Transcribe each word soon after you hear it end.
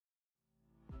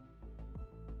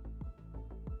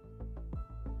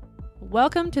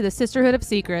Welcome to the Sisterhood of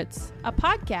Secrets. A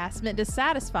podcast meant to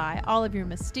satisfy all of your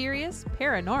mysterious,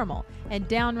 paranormal, and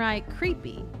downright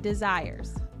creepy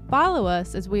desires. Follow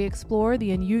us as we explore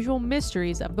the unusual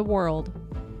mysteries of the world.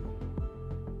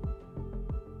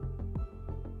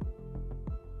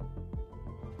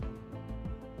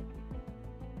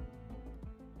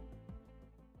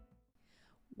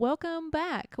 Welcome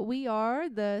back. We are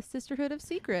the Sisterhood of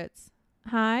Secrets.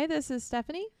 Hi, this is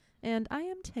Stephanie. And I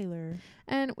am Taylor.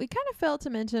 And we kind of failed to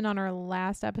mention on our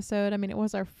last episode, it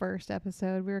was our first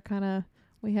episode. We got a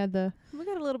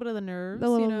little bit of the nerves.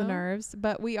 The nerves,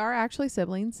 but we are actually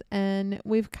siblings, and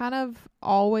we've kind of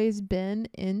always been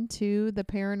into the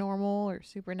paranormal or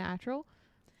supernatural.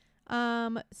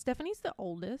 Stephanie's the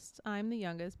oldest. I'm the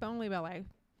youngest, but only about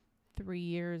 3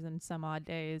 years and some odd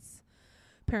days.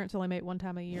 Parents only mate one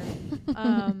time a year.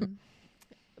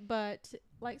 But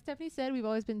like Stephanie said, we've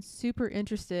always been super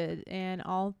interested in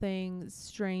all things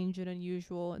strange and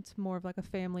unusual. It's more of like a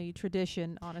family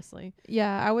tradition, honestly.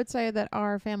 Yeah, I would say that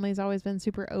our family's always been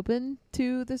super open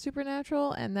to the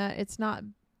supernatural, and that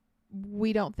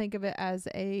we don't think of it as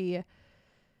a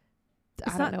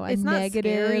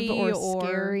negative or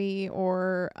scary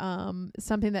or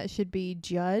something that should be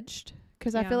judged.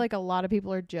 Because I feel like a lot of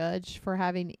people are judged for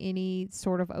having any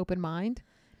sort of open mind.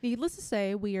 Needless to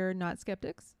say, we are not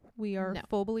skeptics. We are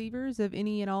full believers of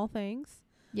any and all things.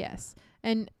 Yes.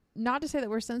 And not to say that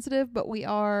we're sensitive, but we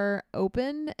are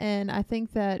open. And I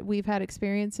think that we've had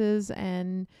experiences.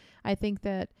 And I think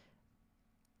that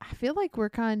I feel like we're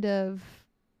kind of,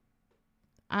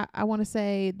 I want to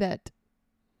say that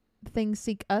things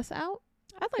seek us out.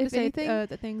 I'd like to say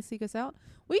that things seek us out.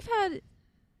 We've had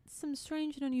some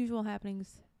strange and unusual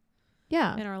happenings.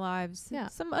 Yeah. In our lives. Yeah.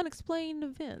 Some unexplained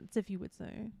events, if you would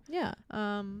say. Yeah.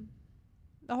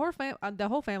 The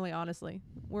whole family, honestly.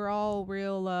 We're all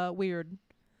real weird.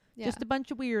 Yeah. Just a bunch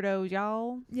of weirdos,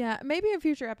 y'all. Yeah. Maybe in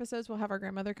future episodes we'll have our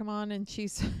grandmother come on, and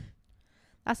she's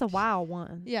that's a wild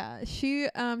one. Yeah. She's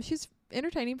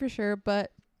entertaining for sure,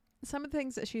 but some of the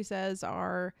things that she says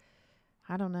are,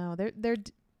 I don't know,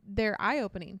 they're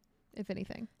eye-opening, if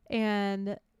anything.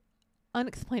 And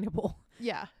unexplainable.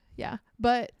 Yeah. Yeah.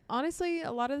 But honestly,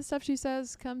 a lot of the stuff she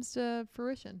says comes to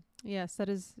fruition. Yes, that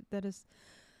is.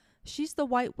 She's the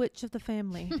white witch of the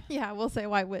family. Yeah, we'll say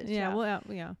white witch. Yeah.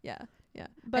 Yeah.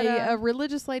 But a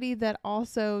religious lady that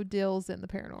also deals in the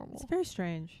paranormal. It's very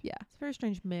strange. Yeah. It's a very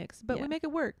strange mix, but we make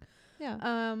it work.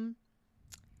 Yeah.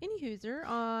 Anywhooser,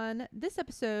 on this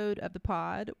episode of the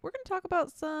pod, we're going to talk about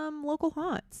some local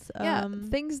haunts.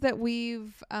 Things that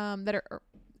we've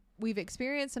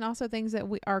experienced, and also things that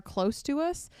are close to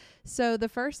us. So the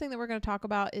first thing that we're going to talk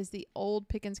about is the old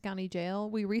Pickens County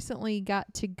Jail. We recently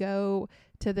got to go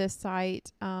to this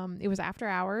site. It was after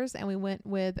hours, and we went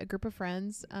with a group of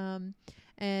friends, and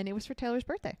it was for Taylor's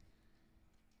birthday.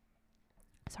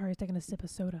 Sorry, I was taking a sip of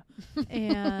soda.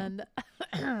 And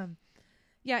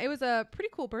yeah, it was a pretty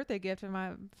cool birthday gift in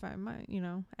my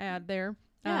ad there.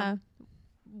 Yeah.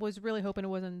 Was really hoping it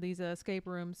wasn't these escape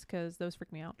rooms, because those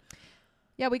freak me out.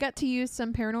 Yeah, we got to use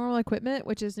some paranormal equipment,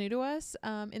 which is new to us.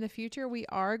 In the future, we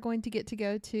are going to get to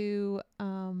go to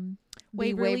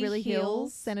Waverly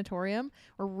Hills Sanatorium.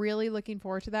 We're really looking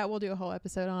forward to that. We'll do a whole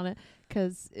episode on it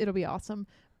because it'll be awesome.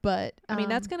 But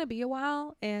that's going to be a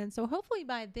while. And so hopefully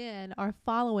by then our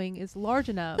following is large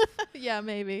enough. Yeah,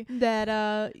 maybe.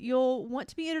 That you'll want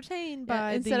to be entertained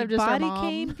by instead the of just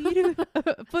body cam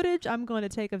footage I'm going to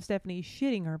take of Stephanie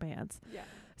shitting her pants. Yeah.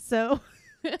 So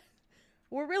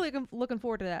we're really looking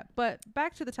forward to that. But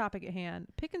back to the topic at hand.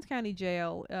 Pickens County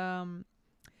Jail.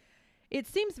 It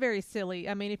seems very silly.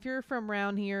 I mean, if you're from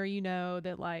around here, you know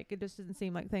that it just doesn't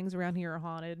seem like things around here are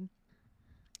haunted.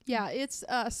 Yeah, it's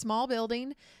a small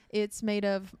building. It's made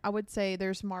of, I would say,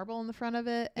 there's marble in the front of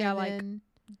it. And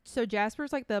so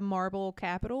Jasper's the marble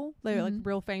capital. They're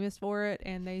real famous for it,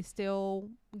 and they still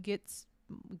get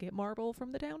marble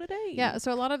from the town today. Yeah,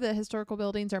 so a lot of the historical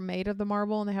buildings are made of the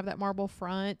marble, and they have that marble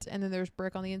front, and then there's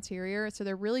brick on the interior. So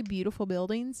they're really beautiful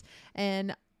buildings,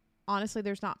 and honestly,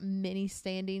 there's not many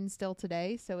standing still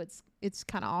today. So it's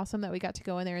kind of awesome that we got to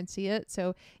go in there and see it.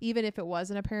 So even if it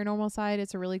wasn't a paranormal site,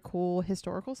 it's a really cool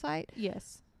historical site.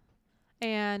 Yes.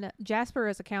 And Jasper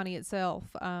as a county itself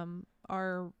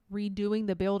are redoing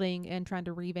the building and trying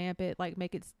to revamp it,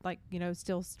 make it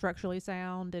still structurally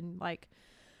sound, and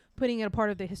putting it a part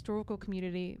of the historical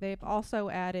community. They've also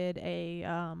added a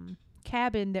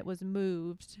cabin that was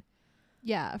moved.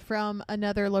 Yeah, from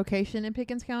another location in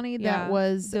Pickens County that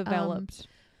was developed.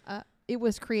 It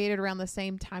was created around the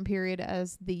same time period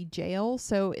as the jail,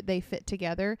 so they fit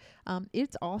together.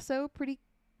 It's also pretty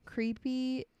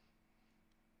creepy.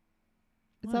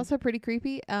 It's also pretty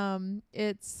creepy.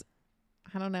 It's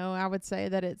I don't know. I would say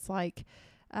that it's like,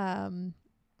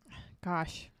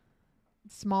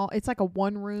 small. It's like a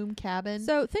 1-room cabin.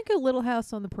 So think of Little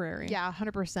House on the Prairie. Yeah,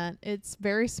 100%. It's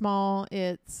very small.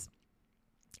 It's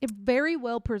very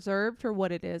well preserved for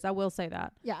what it is. I will say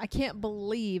that. Yeah, I can't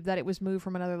believe that it was moved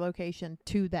from another location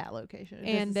to that location. It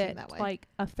and doesn't seem that way. Like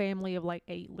a family of like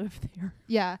 8 lived there.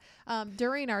 Yeah.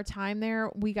 During our time there,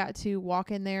 we got to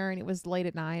walk in there, and it was late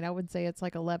at night. I would say it's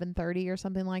like 11:30 or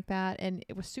something like that. And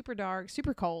it was super dark,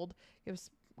 super cold. It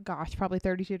was, probably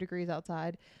 32 degrees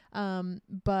outside.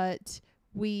 But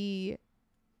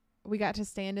we got to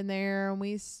stand in there, and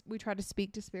we tried to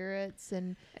speak to spirits,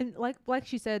 and like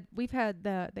she said, they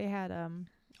had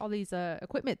all these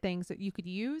equipment things that you could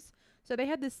use. So they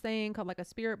had this thing called like a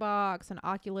spirit box, an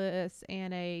Oculus,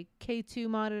 and a K2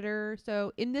 monitor.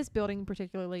 So in this building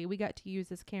particularly, we got to use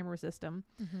this camera system,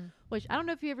 which I don't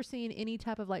know if you've ever seen any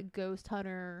type of like ghost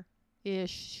hunter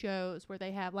ish shows where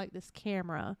they have like this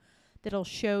camera that'll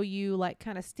show you like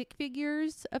kind of stick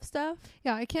figures of stuff.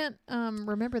 Yeah, I can't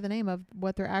remember the name of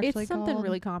what they're actually It's something called.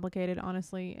 really complicated,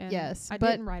 honestly. And yes, I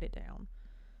didn't write it down.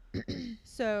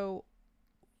 So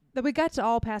that we got to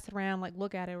all pass it around, like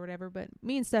look at it or whatever. But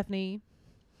me and Stephanie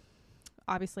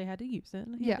obviously had to use it.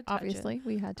 Yeah, obviously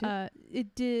we had to.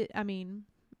 It did. I mean,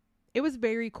 it was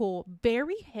very cool,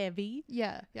 very heavy.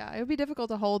 Yeah. It would be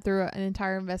difficult to hold through an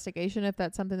entire investigation if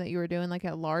that's something that you were doing, like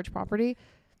a large property.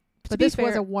 But this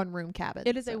was a 1-room cabin.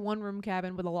 It is a 1-room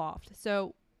cabin with a loft.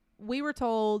 So we were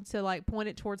told to like point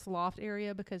it towards the loft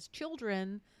area because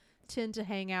children tend to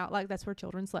hang out. Like that's where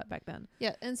children slept back then.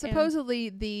 Yeah. And supposedly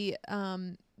the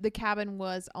cabin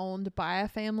was owned by a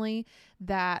family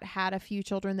that had a few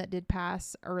children that did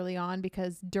pass early on,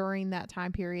 because during that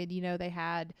time period, you know, they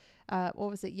had, what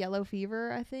was it? Yellow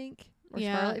fever, I think. Or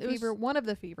scarlet fever, one of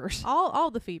the fevers.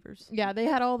 All the fevers. Yeah, they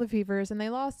had all the fevers, and they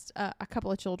lost a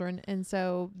couple of children. And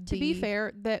so, to be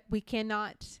fair, that we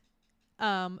cannot,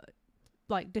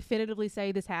 like definitively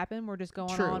say this happened. We're just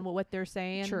going on with what they're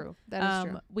saying. True, that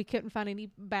is true. We couldn't find any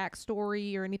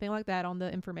backstory or anything like that on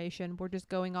the information. We're just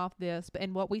going off this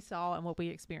and what we saw and what we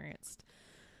experienced.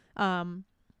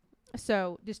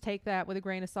 So just take that with a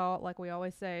grain of salt, like we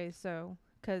always say. So,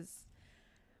 because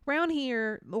around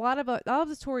here, a lot of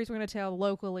the stories we're going to tell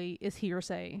locally is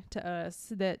hearsay to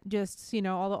us. That just, you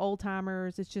know, all the old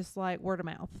timers, it's just like word of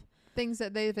mouth. Things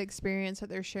that they've experienced that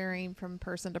they're sharing from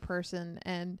person to person.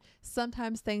 And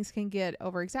sometimes things can get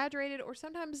over exaggerated, or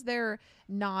sometimes they're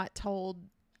not told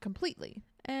completely.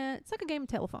 And it's like a game of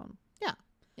telephone. Yeah.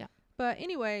 But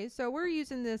anyway, so we're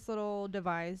using this little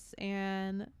device,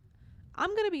 and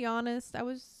I'm going to be honest, I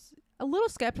was a little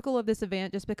skeptical of this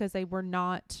event just because they were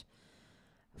not...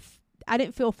 I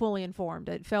didn't feel fully informed.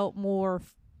 It felt more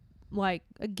like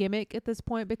a gimmick at this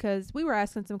point because we were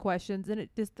asking some questions, and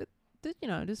it just,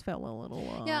 just felt a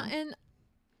little. Yeah, and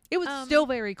it was still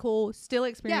very cool. Still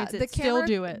experience it. Still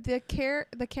do it. The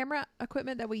camera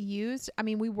equipment that we used. I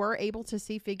mean, we were able to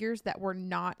see figures that were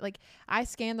not like. I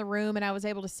scanned the room, and I was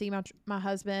able to see my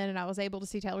husband, and I was able to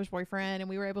see Taylor's boyfriend, and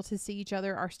we were able to see each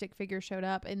other. Our stick figure showed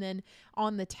up, and then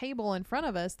on the table in front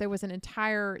of us, there was an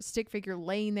entire stick figure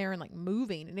laying there and like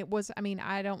moving, and it was. I mean,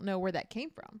 I don't know where that came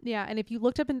from. Yeah, and if you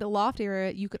looked up in the loft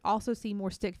area, you could also see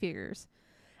more stick figures.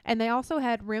 And they also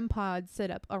had REM pods set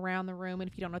up around the room. And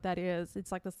if you don't know what that is,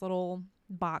 it's like this little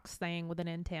box thing with an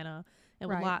antenna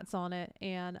and with lights on it.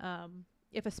 And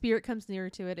if a spirit comes near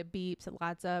to it, it beeps, it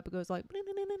lights up, it goes like...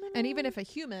 And even if a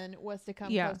human was to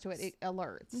come close to it, it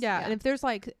alerts. Yeah, and if there's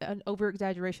like an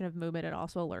over-exaggeration of movement, it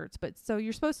also alerts. But so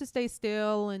you're supposed to stay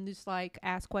still and just like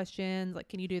ask questions, like,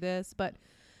 can you do this? But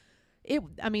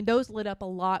those lit up a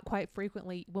lot quite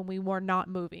frequently when we were not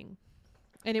moving.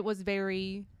 And it was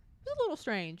a little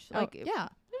strange. Like, it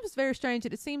was very strange.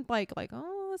 It seemed like,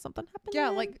 oh, something happened. Yeah,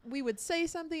 like we would say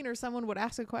something or someone would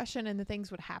ask a question and the things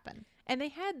would happen. And they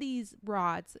had these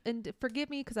rods, and forgive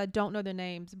me because I don't know their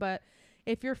names, but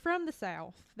if you're from the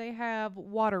South, they have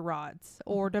water rods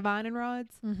or divining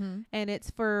rods. Mm-hmm. And it's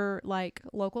for like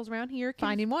locals around here.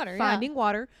 Finding water.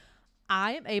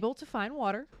 I am able to find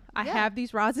water. I have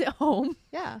these rods at home.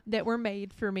 Yeah. That were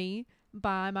made for me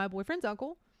by my boyfriend's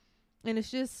uncle. And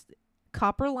it's just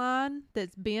copper line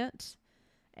that's bent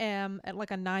at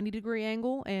like a 90-degree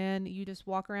angle, and you just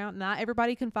walk around. Not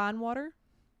everybody can find water.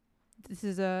 This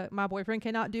is my boyfriend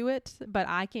cannot do it, but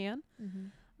I can. Mm-hmm.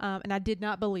 And I did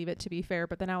not believe it, to be fair,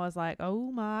 but then I was like,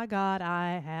 oh my God,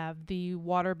 I have the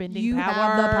water bending powers.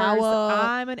 Have the power.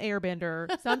 I'm an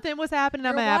airbender. Something was happening.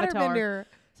 I'm an avatar. Bender.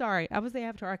 Sorry, I was the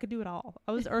avatar. I could do it all.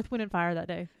 I was Earth, Wind, and Fire that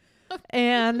day.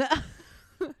 And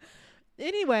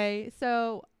anyway,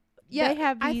 so Yeah, they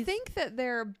have I these. think that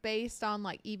they're based on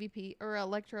like EVP or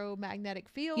electromagnetic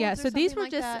fields. Yeah, or so these something were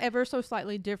like just that. ever so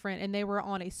slightly different, and they were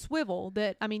on a swivel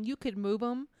that, I mean, you could move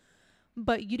them,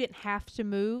 but you didn't have to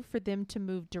move for them to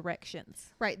move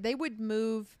directions Right. They would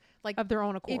move like of their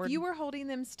own accord. if you were holding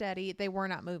them steady, they were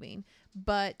not moving.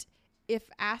 But if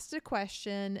asked a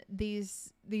question,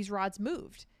 these rods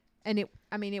moved. And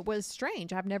it was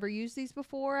strange. I've never used these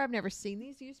before. I've never seen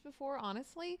these used before,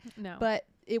 honestly. No. But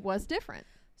it was different.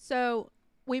 So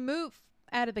we moved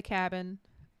out of the cabin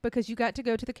because you got to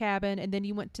go to the cabin and then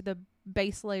you went to the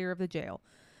base layer of the jail.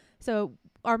 So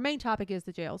our main topic is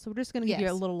the jail. So we're just going to give you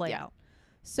a Yes. little Yeah. layout.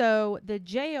 So the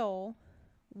jail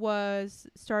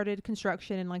started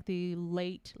construction in like the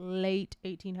late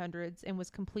 1800s and was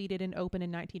completed and open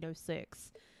in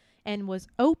 1906 and was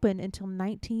open until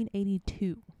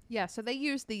 1982. Yeah, so they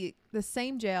use the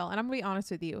same jail, and I'm gonna be honest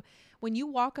with you. When you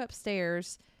walk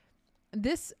upstairs,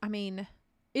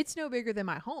 it's no bigger than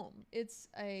my home. It's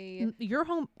Your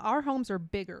home, our homes are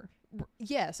bigger.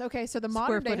 yes, okay. So the Square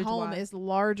modern day footage home wise. is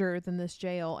larger than this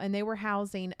jail, and they were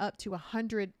housing up to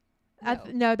 100.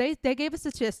 No, they gave a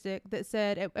statistic that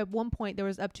said at one point there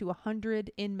was up to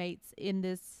 100 inmates in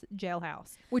this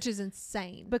jailhouse. Which is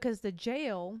insane. Because the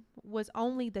jail was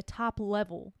only the top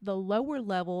level. The lower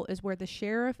level is where the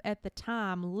sheriff at the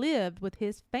time lived with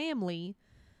his family.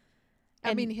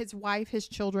 His wife, his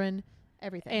children,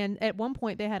 everything. And at one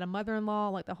point they had a mother-in-law,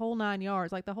 like the whole 9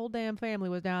 yards. Like the whole damn family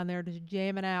was down there just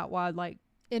jamming out while like...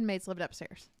 Inmates lived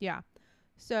upstairs. Yeah.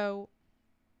 So,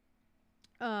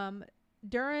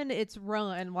 during its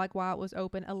run, like while it was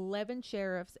open, 11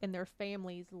 sheriffs and their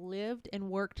families lived and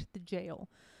worked the jail.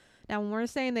 Now, when we're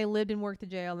saying they lived and worked the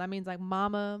jail, that means like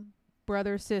mama,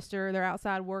 brother, sister, they're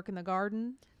outside working the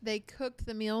garden. They cooked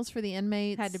the meals for the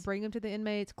inmates. Had to bring them to the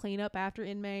inmates, clean up after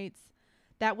inmates.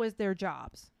 That was their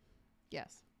jobs.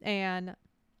 Yes. And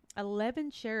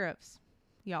 11 sheriffs,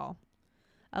 y'all.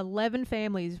 11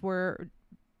 families were...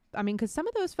 I mean, because some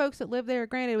of those folks that lived there,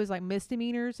 granted, it was like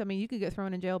misdemeanors. I mean, you could get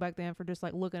thrown in jail back then for just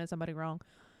like looking at somebody wrong.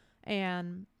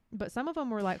 But some of them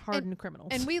were like hardened criminals.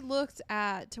 And we looked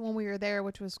at when we were there,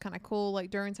 which was kind of cool. Like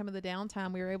during some of the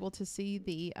downtime, we were able to see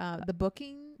the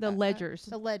booking, the ledgers.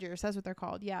 The ledgers, that's what they're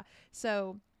called. Yeah.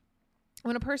 So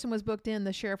when a person was booked in,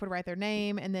 the sheriff would write their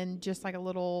name and then just like a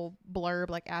little blurb,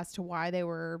 like as to why they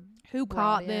were who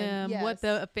caught them, Yes. what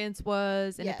the offense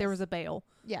was, and if there Yes. was a bail.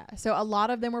 Yeah. So a lot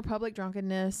of them were public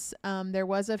drunkenness. There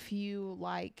was a few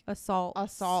like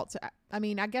assaults. I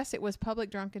mean, I guess it was public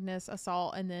drunkenness,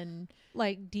 assault, and then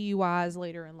like DUIs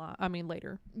later in life. I mean,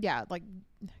 later. Yeah, like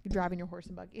driving your horse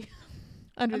and buggy.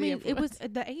 Under the it was influence.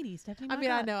 the 80s, Stephanie. I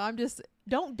mean, I know. I'm just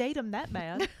don't date them that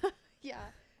bad. yeah.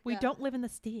 We don't live in the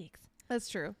sticks. That's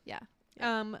true. Yeah.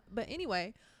 But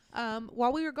anyway,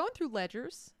 while we were going through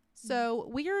ledgers, so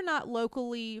we are not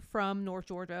locally from North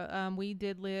Georgia. We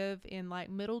did live in like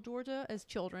Middle Georgia as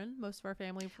children. Most of our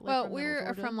family lived Well, from we're Middle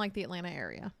Georgia. from like the Atlanta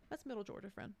area. That's Middle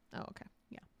Georgia, friend. Oh, okay.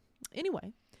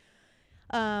 Anyway,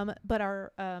 but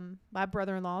our my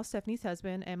brother-in-law, Stephanie's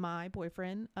husband, and my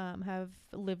boyfriend have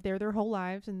lived there their whole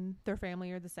lives, and their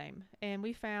family are the same. And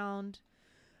we found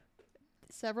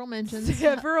Several mentions.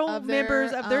 several of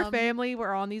members their, of their family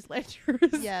were on these ledgers.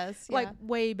 Yes. Like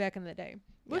way back in the day,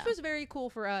 which Yeah. was very cool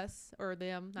for us or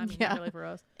them. I mean, Yeah. not really for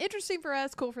us. Interesting for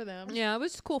us, cool for them. Yeah, it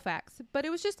was just cool facts, but it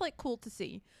was just like cool to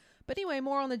see. But anyway,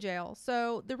 more on the jail.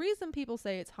 So the reason people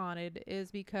say it's haunted is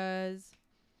because,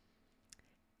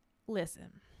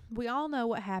 listen, we all know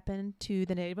what happened to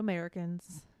the Native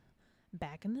Americans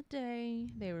back in the day.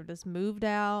 They were just moved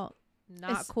out.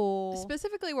 Not cool.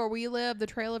 Specifically where we live, the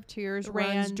Trail of Tears It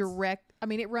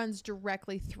runs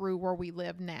directly through where we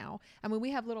live now. I mean,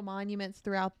 we have little monuments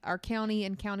throughout our county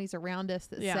and counties around us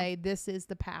that say this is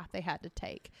the path they had to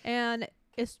take. And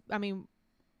it's, I mean,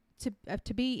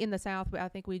 to be in the South, I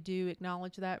think we do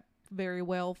acknowledge that very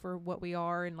well for what we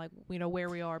are and like, you know, where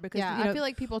we are, because Yeah, you know, I feel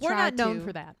like people we're try not known to,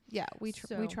 for that. Yeah, we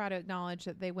So- try to acknowledge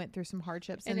that they went through some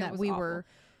hardships And and it that was we awful. were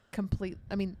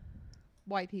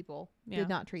white people Yeah. did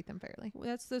not treat them fairly. Well,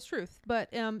 that's the truth.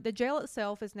 But the jail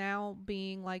itself is now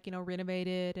being like, you know,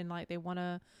 renovated, and like they want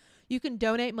to, you can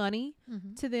donate money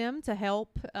to them to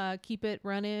help keep it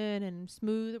running and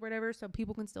smooth or whatever, so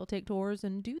people can still take tours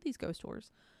and do these ghost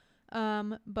tours.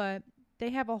 But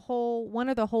they have one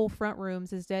of the whole front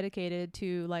rooms is dedicated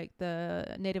to like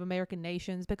the Native American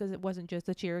nations, because it wasn't just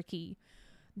the Cherokee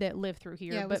that lived through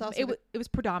here, Yeah, it was but also it was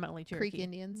predominantly Cherokee. Creek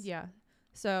Indians. Yeah.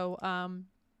 So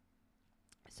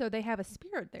so they have a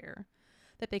spirit there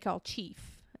that they call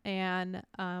Chief, and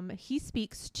he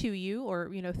speaks to you, or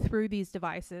you know, through these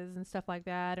devices and stuff like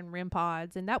that, and REM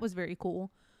pods, and that was very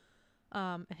cool.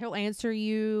 He'll answer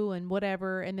you and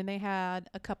whatever. And then they had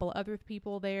a couple other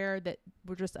people there that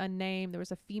were just unnamed. There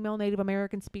was a female Native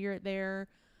American spirit there.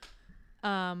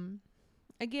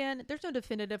 Again, there's no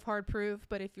definitive hard proof,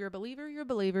 but if you're a believer, you're a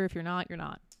believer. If you're not, you're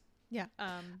not. Yeah.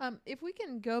 If we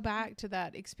can go back to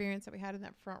that experience that we had in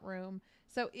that front room.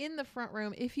 So in the front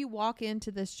room, if you walk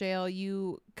into this jail,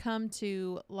 you come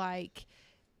to like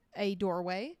a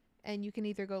doorway, and you can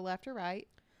either go left or right.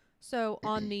 So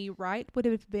on the right would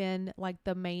have been like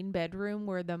the main bedroom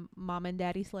where the mom and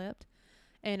daddy slept.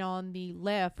 And on the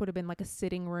left would have been like a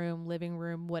sitting room, living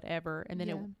room, whatever. And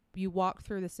then you walk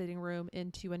through the sitting room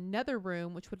into another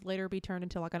room, which would later be turned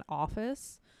into like an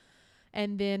office.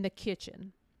 And then the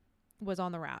kitchen was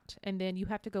on the right. And then you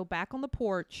have to go back on the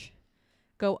porch,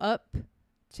 go up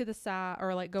to the side,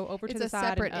 or like go over to the side. It's a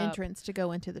separate and up, entrance to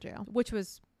go into the jail, which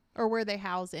was, or where they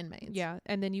house inmates. yeah.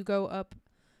 And then you go up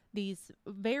these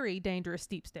very dangerous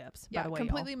steep steps, by the way,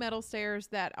 completely metal stairs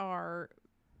that are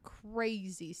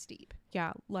crazy steep.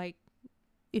 Yeah, like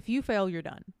if you fail, you're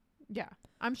done. Yeah,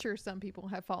 I'm sure some people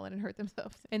have fallen and hurt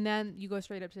themselves. And then you go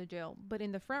straight up to the jail. But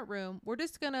in the front room, we're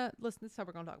just gonna listen. This is how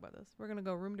we're gonna talk about this. We're gonna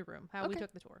go room to room. How we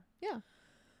took the tour. Yeah.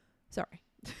 Sorry,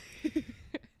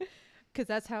 because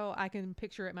that's how I can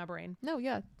picture it in my brain. No,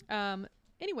 yeah.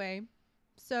 Anyway,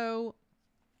 so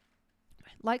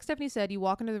like Stephanie said, you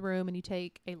walk into the room and you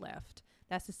take a left.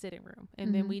 That's the sitting room.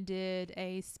 And then we did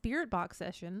a spirit box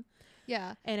session.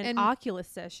 Yeah. And an Oculus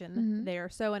session there.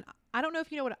 So, and I don't know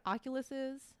if you know what an Oculus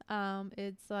is.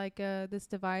 It's like this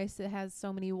device that has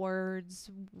so many words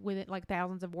with it, like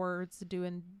thousands of words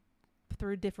doing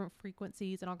through different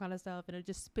frequencies and all kind of stuff. And it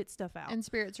just spits stuff out. And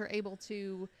spirits are able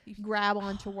to grab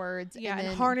onto words. Yeah. And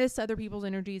and harness other people's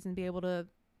energies and be able to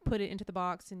put it into the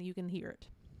box and you can hear it.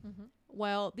 Mm-hmm.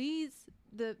 Well, we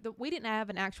didn't have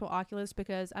an actual Oculus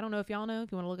because I don't know if y'all know,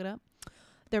 if you want to look it up,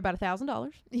 they're about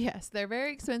 $1,000. Yes, they're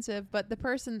very expensive, but the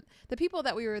people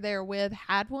that we were there with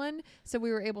had one, so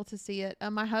we were able to see it.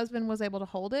 My husband was able to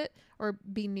hold it or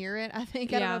be near it. I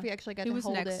think I don't know if he actually got to hold it. He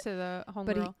was next to the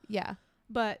homegirl. Yeah.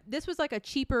 But this was like a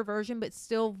cheaper version, but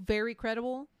still very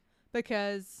credible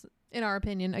because, in our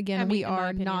opinion, again, we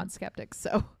are not skeptics.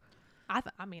 So, I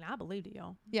believed it,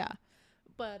 y'all. Yeah.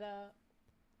 But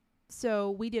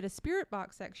so we did a spirit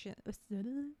box session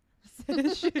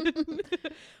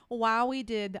while we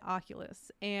did the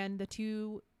Oculus, and the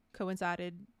two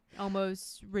coincided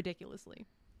almost ridiculously.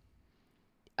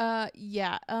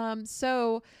 Yeah.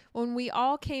 So when we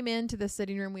all came into the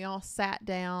sitting room, we all sat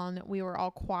down, we were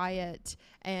all quiet,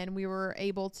 and we were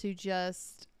able to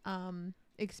just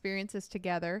experience this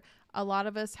together. A lot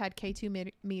of us had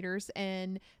K2 meters,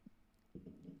 and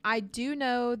I do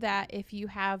know that if you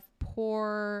have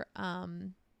poor,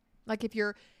 like if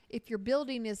your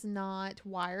building is not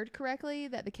wired correctly,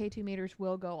 that the K2 meters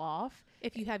will go off.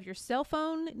 If you have your cell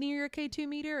phone near your K2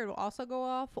 meter, it will also go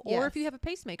off. Or if you have a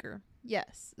pacemaker.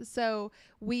 Yes. So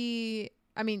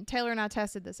Taylor and I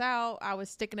tested this out. I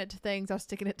was sticking it to things. I was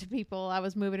sticking it to people. I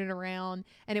was moving it around,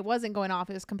 and it wasn't going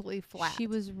off. It was completely flat. She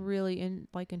was really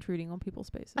intruding on people's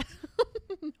spaces.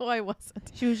 No, I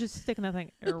wasn't. She was just sticking that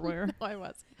thing everywhere. No, I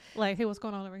wasn't. Like, hey, what's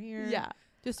going on over here? Yeah.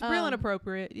 Just real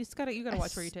inappropriate. You gotta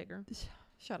watch where you take her.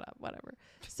 Shut up, whatever.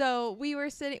 So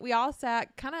we all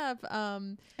sat kind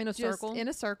of in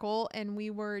a circle, and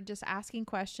we were just asking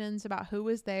questions about who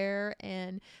was there,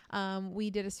 and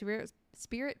we did a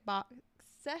spirit box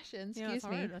session. Excuse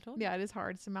me. Yeah, it is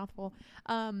hard. It's a mouthful.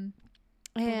 And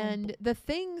the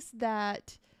things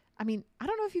that, I don't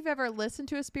know if you've ever listened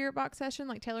to a spirit box session,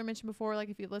 like Taylor mentioned before, like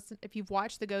if you've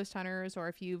watched the Ghost Hunters, or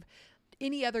if you've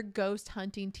any other ghost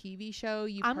hunting TV show,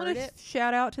 I'm heard it.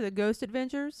 Shout out to the Ghost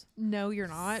Adventures. No, you're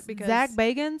not, because Zach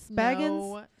Baggins.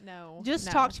 No. Just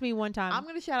talk to me one time. I'm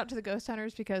going to shout out to the Ghost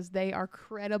Hunters because they are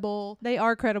credible. They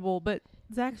are credible, but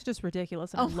Zach's just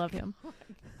ridiculous, and I love him.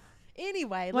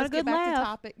 Anyway, let's get back to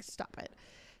topic. Stop it.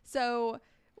 So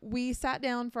we sat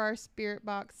down for our spirit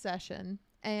box session,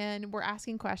 and we're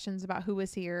asking questions about who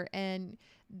was here, and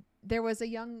there was a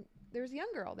young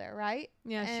girl there, right?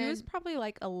 Yeah, she was probably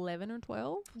like 11 or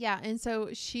 12. Yeah, and so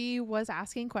she was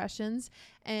asking questions,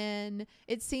 and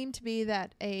it seemed to be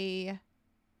that a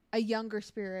younger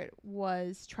spirit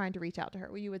was trying to reach out to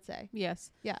her, you would say.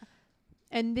 Yes. Yeah.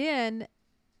 And then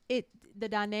the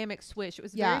dynamic switched. It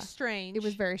was very strange. It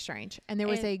was very strange. And there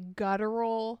was a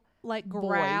guttural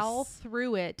growl voice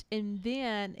through it, and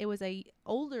then it was a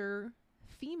older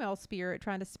female spirit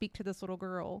trying to speak to this little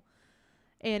girl.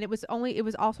 And it was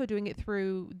also doing it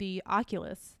through the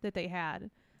Oculus that they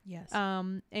had. Yes.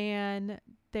 And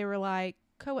they were like,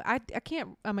 I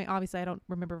can't, obviously I don't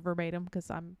remember verbatim because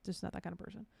I'm just not that kind of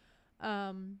person.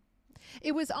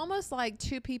 It was almost like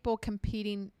two people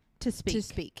competing to speak. To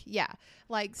speak. Yeah.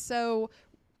 Like, so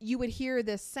you would hear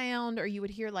this sound, or you would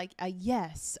hear like a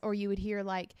yes, or you would hear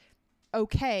like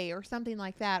okay, or something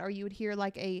like that, or you would hear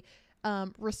like a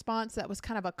response that was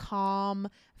kind of a calm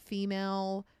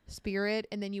female spirit,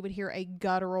 and then you would hear a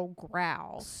guttural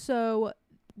growl. So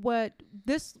what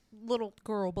this little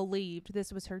girl believed,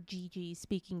 this was her Gigi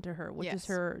speaking to her, which Yes. is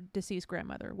her deceased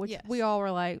grandmother, which Yes. we all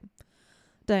were like,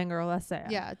 dang girl, that's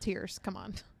sad. Yeah, tears. Come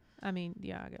on. I mean,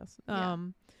 yeah, I guess. Yeah.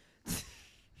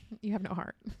 You have no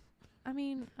heart. I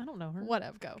mean, I don't know her.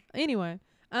 Whatever. Go. Anyway,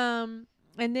 and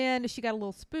then she got a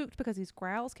little spooked because these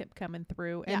growls kept coming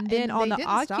through. Yeah, And then and on they the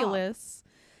didn't stop. Oculus,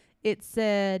 it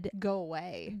said, Go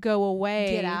away. go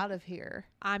away. Get out of here.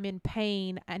 I'm in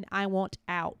pain and I want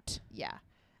out. Yeah.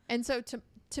 And so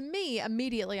to me,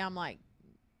 immediately I'm like,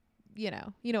 you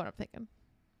know what I'm thinking.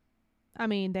 I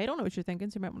mean, they don't know what you're thinking,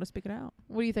 so you might want to speak it out.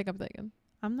 What do you think I'm thinking?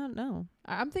 I'm not, no.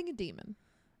 I'm thinking demon.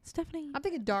 Stephanie, I'm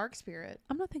thinking dark spirit.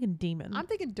 I'm not thinking demon. I'm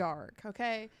thinking dark,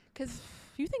 okay? Because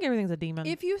You think everything's a demon.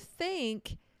 if you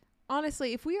think,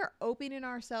 honestly, if we are opening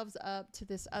ourselves up to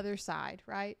this other side,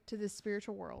 right, to this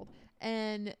spiritual world,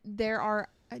 and there are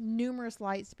numerous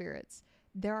light spirits,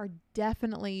 there are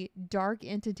definitely dark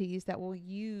entities that will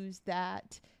use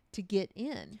that to get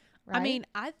in, right? I mean,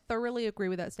 I thoroughly agree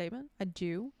with that statement. I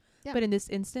do. Yeah. But in this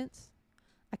instance,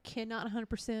 I cannot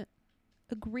 100%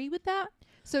 agree with that.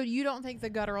 So you don't think the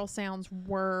guttural sounds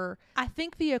were... I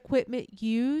think the equipment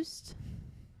used...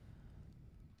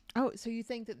 Oh, so you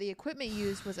think that the equipment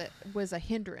used was a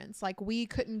hindrance? Like, we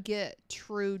couldn't get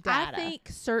true data? I think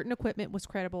certain equipment was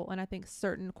credible, and I think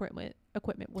certain equipment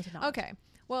was not. Okay.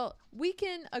 Well, we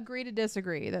can agree to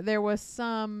disagree that there was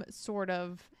some sort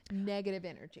of negative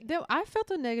energy. Though I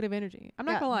felt a negative energy. I'm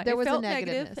not Yeah, gonna lie. there It was a felt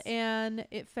negative, negativeness. and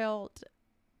it felt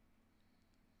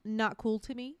not cool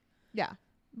to me. Yeah.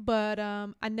 But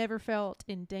I never felt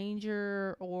in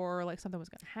danger or like something was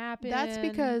gonna happen. That's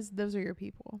because those are your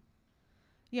people.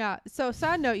 Yeah. So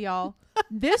side note, y'all,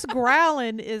 this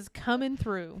growling is coming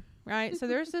through, right? So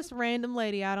there's this random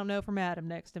lady I don't know from Adam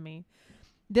next to me.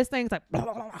 This thing's like,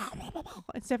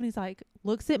 and Stephanie's like,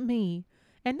 looks at me,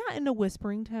 and not in a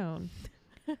whispering tone,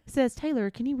 says,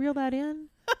 "Taylor, can you reel that in?"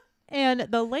 And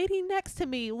the lady next to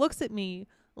me looks at me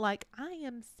like I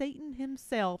am Satan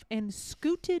himself and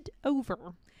scooted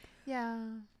over. Yeah.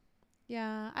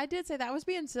 Yeah, I did say that. I was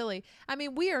being silly. I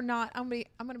mean, we are not, I'm going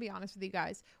to be honest with you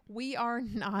guys. We are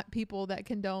not people that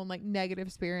condone like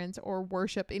negative spirits or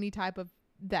worship any type of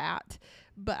that.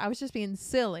 But I was just being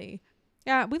silly.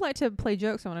 Yeah, we like to play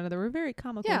jokes on one another. We're very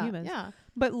comical humans. Yeah.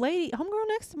 But homegirl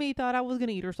next to me thought I was going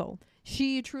to eat her soul.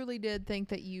 She truly did think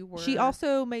that you were. She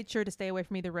also made sure to stay away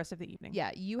from me the rest of the evening.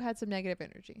 Yeah, you had some negative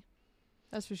energy.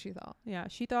 That's what she thought. Yeah,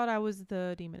 she thought I was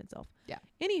the demon itself. Yeah.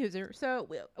 Anywho, so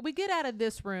we get out of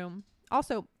this room.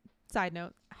 Also, side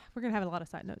note, we're going to have a lot of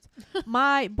side notes.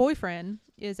 My boyfriend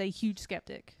is a huge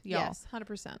skeptic, y'all. Yes,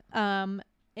 100%.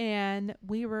 And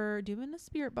we were doing a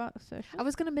spirit box session. I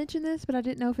was going to mention this, but I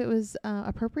didn't know if it was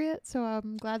appropriate. So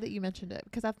I'm glad that you mentioned it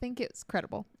because I think it's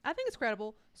credible. I think it's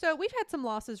credible. So we've had some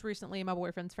losses recently in my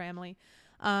boyfriend's family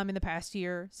in the past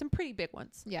year. Some pretty big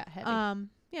ones. Yeah, heavy.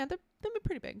 Yeah, they've been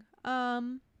pretty big.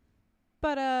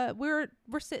 But we're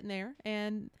sitting there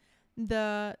and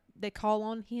they call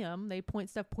on him. They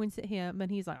points at him, and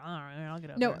he's like, "All right, I'll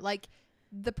get over No, there." like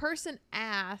the person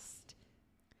asked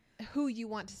who you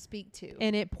want to speak to,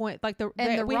 And it point like we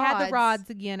rods. had the rods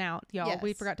again out, y'all. We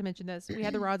Yes. forgot to mention this. We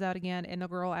had the rods out again, and the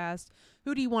girl asked,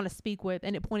 "Who do you want to speak with?"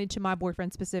 And it pointed to my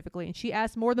boyfriend specifically, and she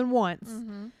asked more than once,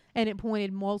 and it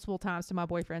pointed multiple times to my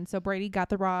boyfriend. So Brady got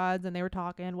the rods, and they were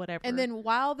talking, whatever. And then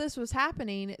while this was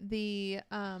happening, the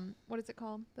what is it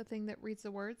called? The thing that reads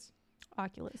the words.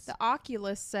 Oculus. The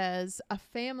Oculus says a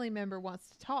family member wants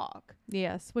to talk,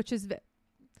 Yes, which is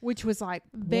which was like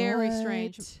very what?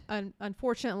 strange.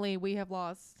 Unfortunately,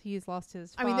 he's lost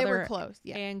his father I mean, they were close.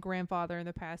 Yeah. and grandfather in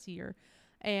the past year,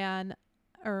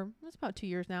 or it's about 2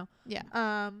 years now.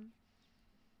 Yeah.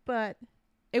 But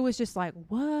it was just like,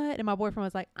 what? And my boyfriend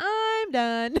was like, I'm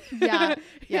done. Yeah.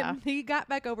 Yeah. And he got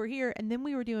back over here, and then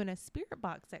we were doing a spirit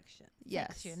box session.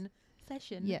 Yes.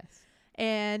 Session. Yes.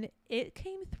 And it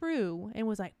came through and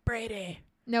was like, Brady.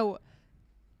 No.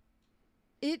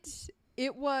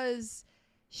 It was,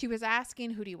 she was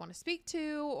asking, who do you want to speak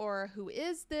to? Or who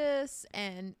is this?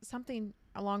 And something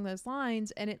along those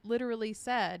lines. And it literally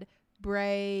said,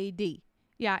 Brady.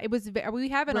 Yeah, it was. We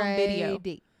have it on video.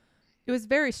 Brady. It was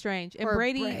very strange. And Or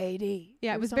Brady.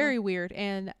 Yeah, it was very weird.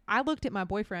 And I looked at my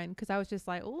boyfriend because I was just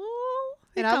like, "Ooh,"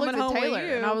 And I looked coming at home with Taylor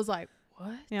you. and I was like,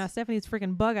 what? Yeah, Stephanie's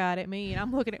freaking bug-eyed at me, and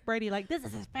I'm looking at Brady like, this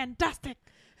is fantastic.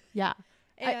 Yeah.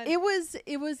 And It was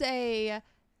a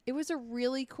It was a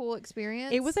really cool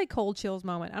experience. It was a cold chills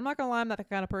moment. I'm not gonna lie, I'm not the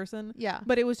kind of person. Yeah.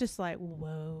 But it was just like,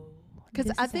 whoa.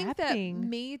 Because I think happening. that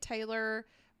me, Taylor,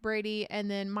 Brady,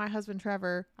 and then my husband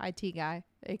Trevor, IT guy,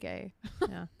 aka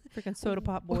yeah, freaking soda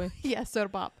pop boy. yeah, soda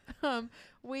pop.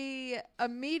 We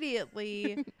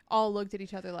immediately all looked at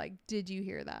each other like, "Did you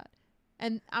hear that?"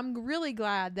 And I'm really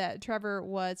glad that Trevor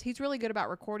he's really good about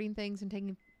recording things and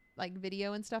taking like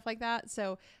video and stuff like that.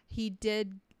 So he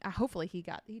did. Hopefully he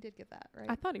did get that right.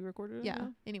 I thought he recorded it. Yeah.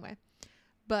 Anyway,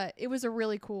 but it was a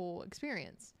really cool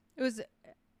experience.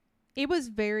 It was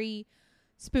very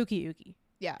spooky ooky.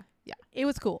 Yeah. Yeah. It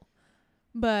was cool.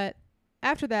 But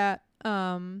after that,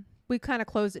 we kind of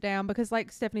closed it down because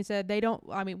like Stephanie said,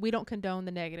 we don't condone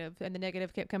the negative, and the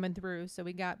negative kept coming through. So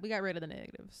we got rid of the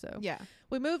negative. So yeah,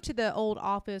 we moved to the old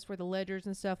office where the ledgers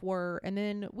and stuff were. And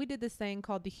then we did this thing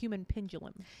called the human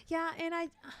pendulum. Yeah. And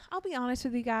I'll be honest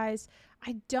with you guys.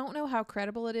 I don't know how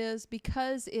credible it is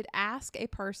because it asks a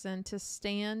person to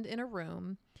stand in a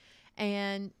room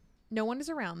and no one is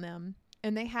around them.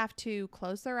 And they have to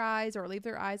close their eyes or leave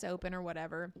their eyes open or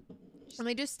whatever. And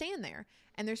they just stand there.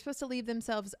 And they're supposed to leave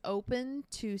themselves open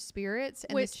to spirits.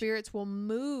 And the spirits will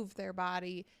move their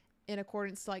body in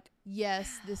accordance to like,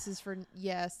 yes, this is for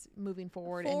yes, moving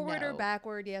forward. Forward and no. or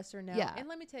backward, yes or no. Yeah. And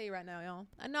let me tell you right now, y'all.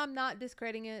 I know I'm not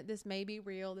discrediting it. This may be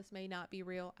real. This may not be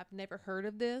real. I've never heard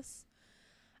of this.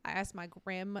 I asked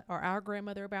our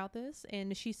grandmother about this.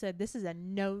 And she said, this is a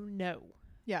no.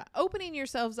 Yeah. Opening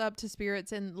yourselves up to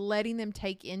spirits and letting them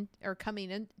take in or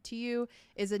coming into you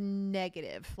is a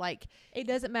negative. Like, it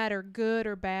doesn't matter good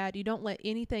or bad. You don't let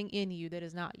anything in you that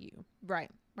is not you. Right.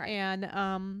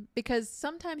 And because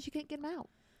sometimes you can't get them out.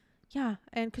 Yeah.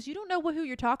 And because you don't know who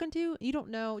you're talking to. You don't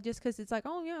know just because it's like,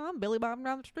 oh, yeah, I'm Billy Bob from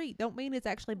down the street. Don't mean it's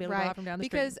actually Billy Bob from down the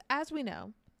street. Because as we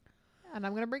know, and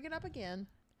I'm going to bring it up again,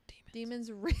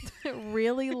 demons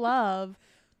really love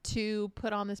to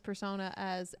put on this persona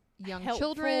as young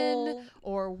children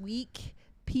or weak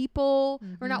people,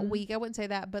 or not weak, I wouldn't say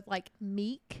that, but like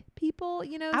meek people,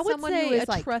 you know, I would someone say who is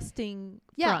a like trusting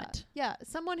front. Yeah,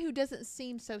 someone who doesn't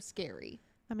seem so scary.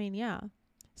 I mean, yeah.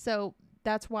 So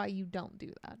that's why you don't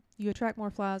do that. You attract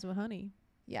more flies with honey.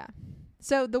 Yeah.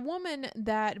 So the woman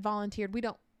that volunteered, we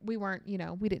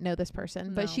didn't know this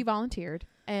person, but she volunteered.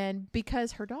 And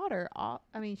because her daughter,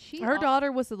 her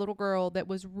daughter was the little girl that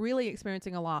was really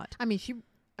experiencing a lot.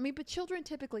 But children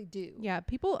typically do. Yeah.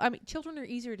 Children are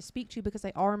easier to speak to because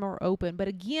they are more open, but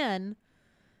again,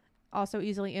 also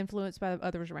easily influenced by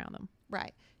others around them.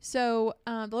 Right. So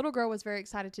the little girl was very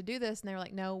excited to do this, and they were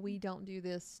like, no, we don't do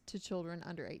this to children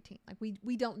under 18. Like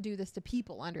we don't do this to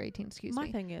people under 18, excuse me.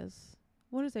 My thing is,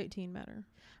 what does 18 matter?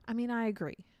 I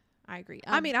agree. I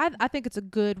think it's a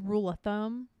good rule of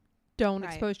thumb. Don't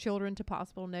expose children to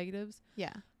possible negatives.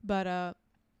 Yeah. But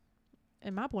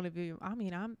in my point of view, I'm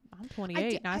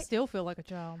 28 and I still feel like a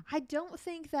child. I don't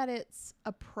think that it's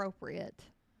appropriate.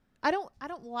 I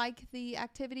don't like the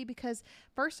activity because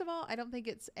first of all, I don't think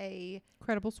it's a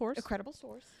credible source.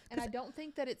 And I don't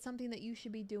think that it's something that you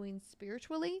should be doing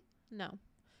spiritually. No.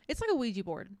 It's like a Ouija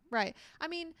board. Right.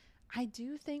 I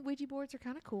do think Ouija boards are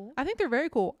kind of cool. I think they're very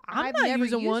cool. I've never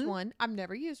used one. I've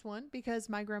never used one because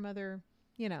my grandmother,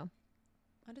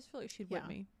 I just feel like she'd whip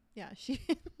me. Yeah,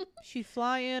 she'd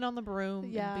fly in on the broom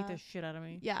and beat the shit out of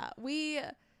me. Yeah,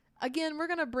 we're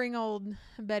gonna bring old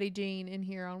Betty Jean in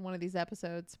here on one of these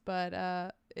episodes,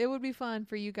 but it would be fun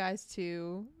for you guys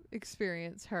to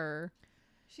experience her.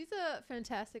 She's a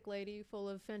fantastic lady full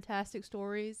of fantastic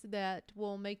stories that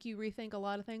will make you rethink a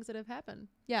lot of things that have happened.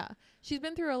 Yeah. She's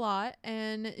been through a lot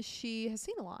and she has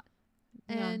seen a lot.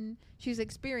 And she's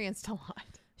experienced a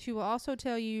lot. She will also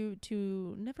tell you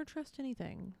to never trust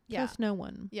anything. Trust no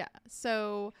one. Yeah.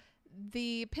 So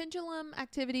the pendulum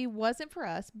activity wasn't for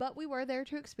us, but we were there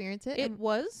to experience it. It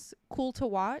was cool to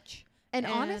watch. And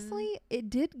honestly, it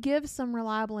did give some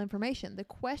reliable information. The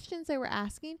questions they were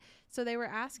asking, so they were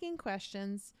asking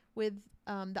questions with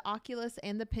the Oculus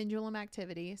and the pendulum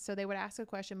activity. So they would ask a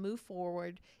question, move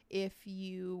forward if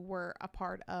you were a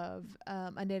part of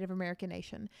a Native American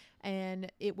nation, and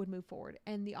it would move forward.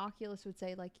 And the Oculus would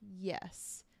say like,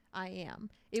 yes, I am.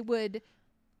 It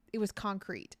was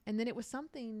concrete. And then it was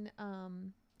something...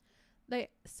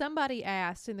 somebody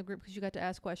asked in the group, because you got to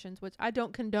ask questions, which I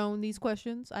don't condone these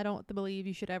questions. I don't believe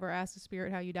you should ever ask a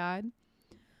spirit how you died.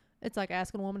 It's like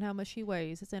asking a woman how much she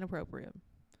weighs. It's inappropriate.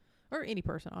 Or any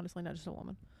person, honestly, not just a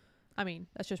woman.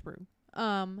 That's just rude.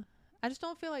 I just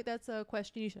don't feel like that's a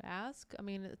question you should ask.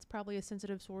 It's probably a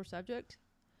sensitive, sore subject.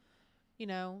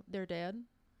 They're dead.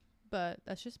 But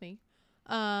that's just me.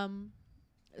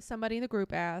 Somebody in the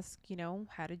group asked,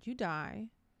 how did you die?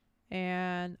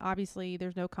 And obviously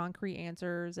there's no concrete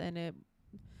answers, and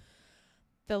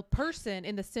the person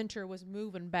in the center was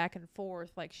moving back and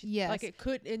forth, like she, Yes. like it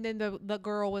could, and then the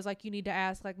girl was like, you need to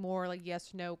ask like more like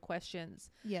yes no questions.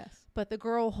 Yes. But the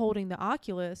girl holding the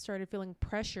Oculus started feeling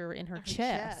pressure in her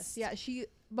chest. Yeah,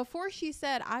 before she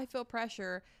said I feel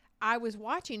pressure, I was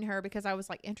watching her because I was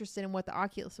like interested in what the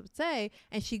Oculus would say,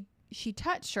 and she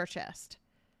touched her chest.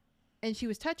 And she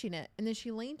was touching it, and then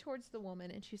she leaned towards the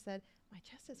woman and she said, "My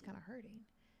chest is kind of hurting."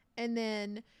 And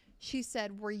then she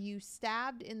said, "Were you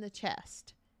stabbed in the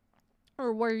chest?"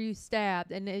 Or were you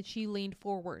stabbed? And then she leaned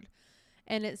forward.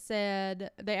 And it said,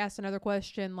 they asked another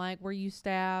question, like, were you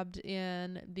stabbed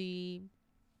in the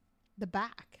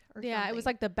back or yeah, something. it was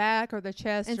like the back or the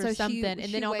chest And or so she- something. And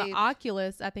she then on the waved.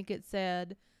 Oculus, I think it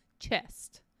said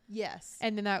chest. Yes.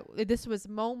 And then this was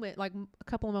a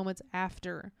couple of moments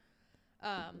after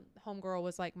homegirl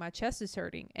was like, my chest is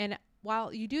hurting. And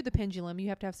while you do the pendulum, you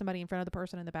have to have somebody in front of the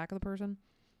person and the back of the person.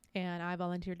 And I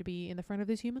volunteered to be in the front of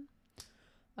this human.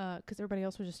 Because everybody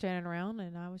else was just standing around,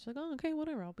 and I was like, oh, okay,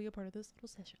 whatever, I'll be a part of this little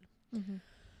session.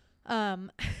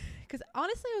 Because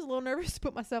honestly, I was a little nervous to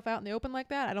put myself out in the open like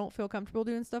that. I don't feel comfortable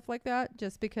doing stuff like that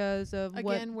just because of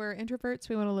Again, we're introverts.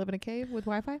 We want to live in a cave with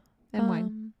Wi-Fi and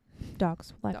wine.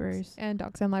 Dogs, libraries,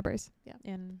 Dogs and libraries. Yeah.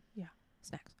 and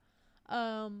snacks.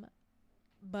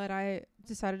 But I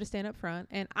decided to stand up front,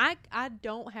 and I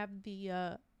don't have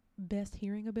the best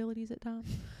hearing abilities at times.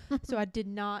 So I did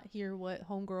not hear what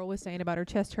homegirl was saying about her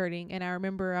chest hurting. And I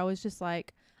remember I was just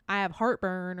like, I have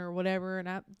heartburn or whatever. And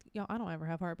I don't ever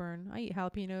have heartburn. I eat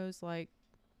jalapenos like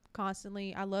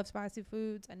constantly. I love spicy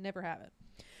foods. I never have it.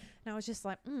 And I was just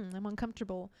like, I'm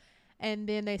uncomfortable. And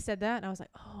then they said that, and I was like,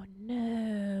 oh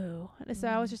no. And so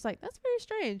I was just like, that's very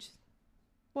strange.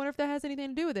 Wonder if that has anything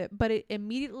to do with it. But it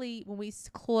immediately, when we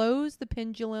closed the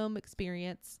pendulum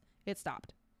experience, it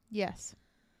stopped. Yes.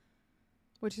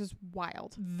 Which is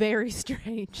wild. Very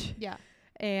strange. Yeah.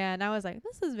 And I was like,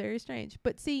 this is very strange.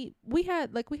 But see, we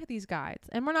had these guides,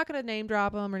 and we're not going to name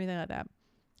drop them or anything like that.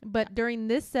 But during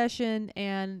this session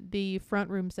and the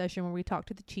front room session where we talked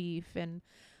to the chief and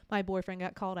my boyfriend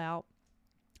got called out,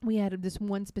 we had this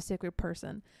one specific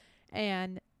person,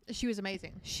 and She was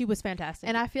amazing. she was fantastic.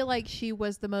 And I feel like she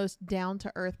was the most down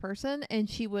to earth person, and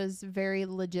she was very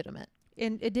legitimate.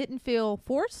 And it didn't feel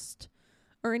forced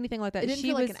or anything like that. It didn't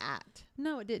feel like an act.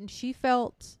 No, it didn't. She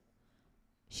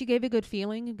gave a good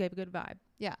feeling and gave a good vibe.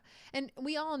 Yeah. And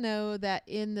we all know that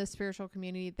in the spiritual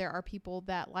community, there are people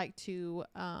that like to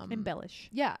Embellish.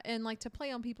 Yeah. And like to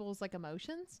play on people's like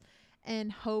emotions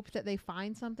and hope that they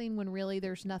find something when really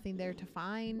there's nothing there to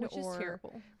find. Which is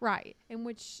terrible. Right. And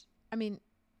which, I mean,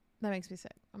 that makes me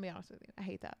sick. I'll be honest with you. I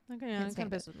hate that. Okay, yeah, Can't it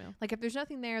kind of stand pisses me off. Like if there's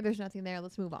nothing there, there's nothing there.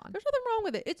 Let's move on. There's nothing wrong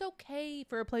with it. It's okay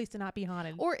for a place to not be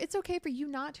haunted. Or it's okay for you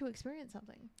not to experience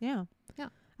something. Yeah. Yeah.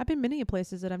 I've been many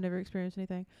places that I've never experienced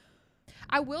anything.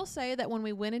 I will say that when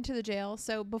we went into the jail,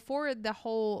 so before the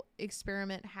whole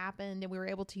experiment happened and we were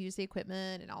able to use the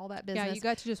equipment and all that business. Yeah, you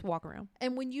got to just walk around.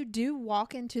 And when you do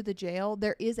walk into the jail,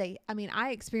 there is I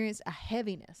experienced a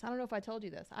heaviness. I don't know if I told you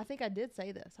this. I think I did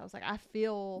say this. I was like, I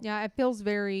feel it feels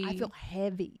very... I feel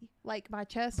heavy. Like my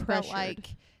chest pressured. felt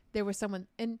like there was someone.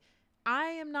 And I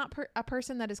am not a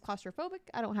person that is claustrophobic.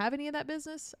 I don't have any of that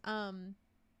business. I'm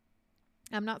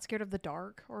not scared of the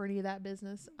dark or any of that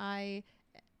business.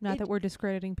 Not that we're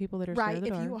discrediting people that are scared of the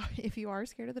dark. If you are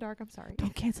scared of the dark, I'm sorry.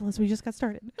 Don't cancel us. We just got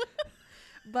started.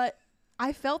 But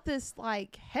I felt this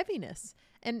like heaviness,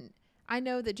 and I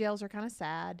know that jails are kind of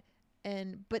sad,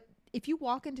 but if you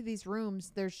walk into these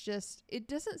rooms, it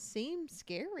doesn't seem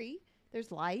scary.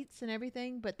 There's lights and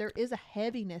everything, but there is a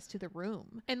heaviness to the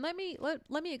room. And let me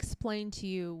explain to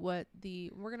you we're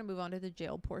going to move on to the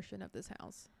jail portion of this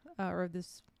house or of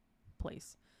this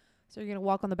place. So you're going to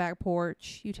walk on the back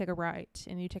porch, you take a right,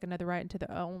 and you take another right into the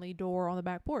only door on the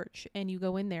back porch, and you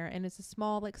go in there, and it's a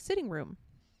small, like, sitting room.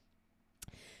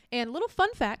 And a little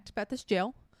fun fact about this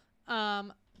jail, I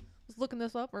was looking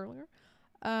this up earlier.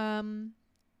 A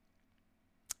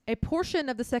portion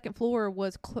of the second floor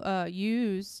was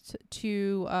used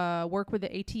to work with the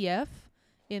ATF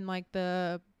in, like,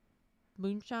 the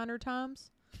moonshiner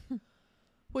times.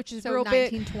 Which is real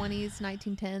big. 1920s,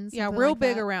 1910s. Yeah, real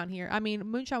big around here. I mean,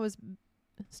 moonshine was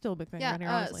still a big thing around here,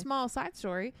 honestly. Small side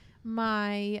story.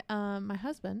 My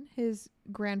husband, his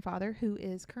grandfather, who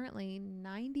is currently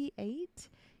 98,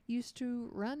 used to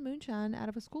run moonshine out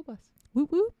of a school bus.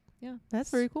 Whoop, whoop. Yeah.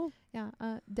 That's very cool. Yeah.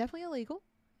 Definitely illegal.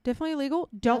 Definitely illegal.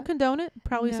 Don't condone it.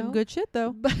 Probably some good shit,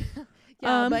 though. But,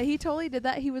 but he totally did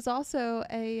that. He was also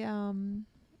in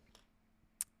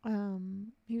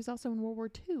World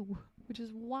War II. Which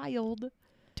is wild.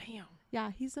 Damn.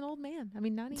 Yeah, he's an old man. I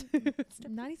mean, 90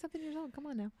 something years old. Come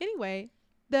on now. Anyway,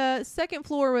 The second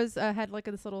floor was had like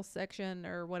this little section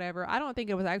or whatever. I don't think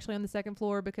it was actually on the second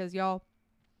floor because y'all,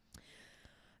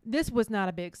 this was not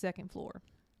a big second floor.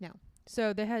 No.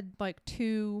 So they had like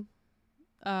two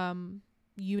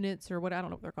units or what, I don't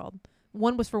know what they're called.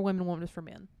 One was for women, one was for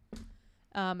men.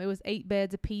 It was 8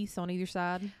 beds apiece on either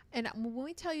side. And when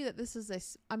we tell you that this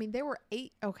is there were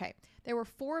 8, okay. There were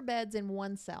 4 beds in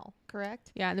one cell,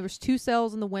 correct? Yeah, and there was 2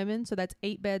 cells in the women, so that's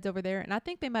 8 beds over there. And I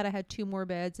think they might have had 2 more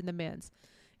beds in the men's.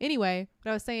 Anyway,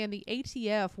 what I was saying, the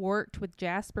ATF worked with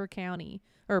Jasper County,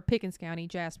 or Pickens County,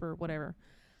 Jasper, whatever,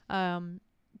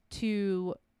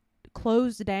 to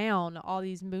close down all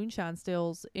these moonshine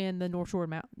stills in the North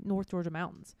Georgia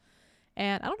mountains.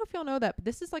 And I don't know if y'all know that, but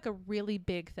this is like a really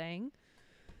big thing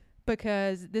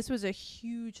because this was a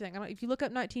huge thing. I don't, if you look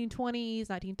up 1920s,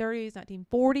 1930s,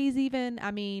 1940s even,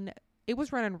 I mean, it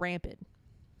was running rampant.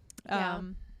 Yeah.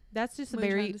 That's just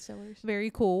Moonshine very, distillers. very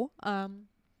cool.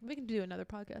 We can do another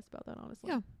podcast about that, honestly.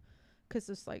 Yeah. Because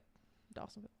it's like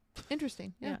Dawsonville.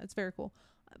 Interesting. Yeah, it's very cool.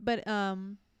 But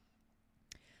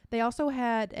they also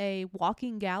had a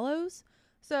walking gallows.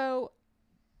 So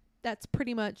that's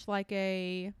pretty much like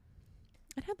it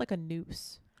had like a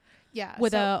noose. Yeah.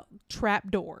 With a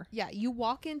trap door. Yeah, you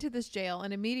walk into this jail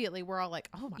and immediately we're all like,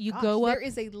 oh my gosh, go up, there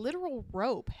is a literal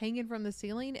rope hanging from the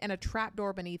ceiling and a trap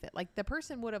door beneath it. Like the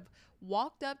person would have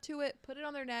walked up to it, put it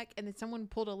on their neck, and then someone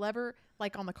pulled a lever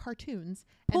like on the cartoons.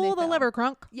 Pull the lever,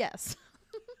 crunk. Yes.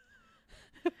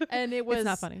 And it was It's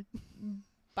not funny.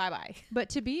 Bye-bye.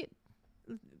 But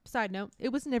side note, it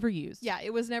was never used. Yeah,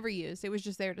 it was never used. It was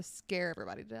just there to scare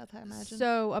everybody to death, I imagine.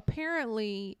 So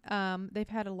apparently they've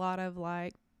had a lot of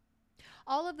like,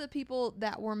 all of the people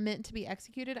that were meant to be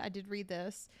executed, I did read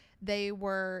this, they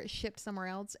were shipped somewhere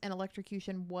else, and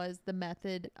electrocution was the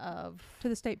method of... to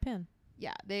the state pen.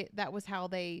 Yeah, that was how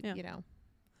they,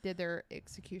 did their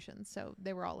executions. So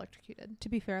they were all electrocuted. To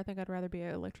be fair, I think I'd rather be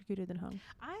electrocuted than hung.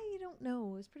 I don't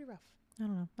know. It was pretty rough. I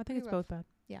don't know. I think Pretty it's both bad.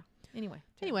 Yeah. Anyway.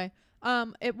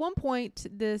 At one point,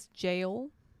 this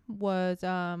jail was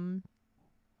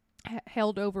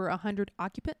held over 100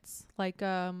 occupants, like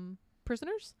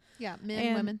prisoners. Yeah,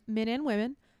 men and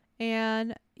women.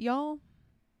 And y'all,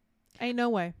 ain't no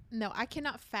way. No, I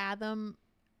cannot fathom.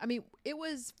 I mean, it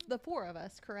was the 4 of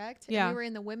us, correct? Yeah. And we were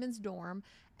in the women's dorm,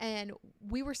 and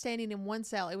we were standing in one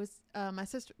cell. It was my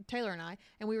sister, Taylor, and I,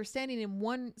 and we were standing in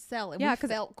one cell, and we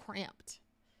felt cramped.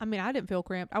 I mean, I didn't feel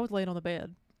cramped. I was laying on the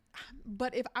bed.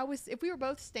 But if we were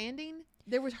both standing,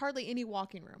 there was hardly any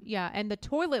walking room. Yeah, and the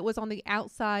toilet was on the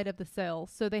outside of the cell,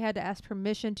 so they had to ask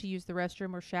permission to use the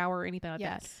restroom or shower or anything like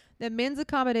that. The men's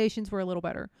accommodations were a little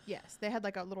better. Yes, they had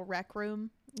like a little rec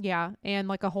room. Yeah, and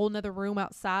like a whole nother room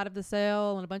outside of the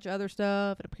cell and a bunch of other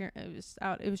stuff. And apparently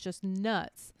it was just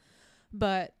nuts.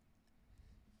 But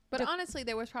honestly,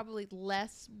 there was probably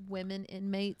less women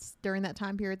inmates during that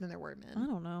time period than there were men. I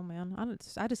don't know, man.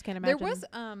 I just can't imagine. There was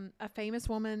a famous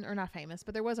woman, or not famous,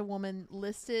 but there was a woman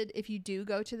listed. If you do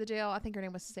go to the jail, I think her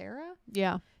name was Sarah.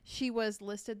 Yeah. She was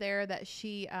listed there that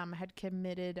she had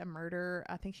committed a murder.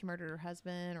 I think she murdered her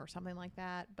husband or something like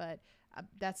that. But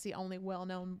that's the only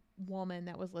well-known woman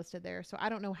that was listed there. So I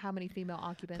don't know how many female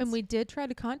occupants. And we did try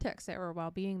to contact Sarah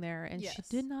while being there, and she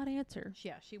did not answer.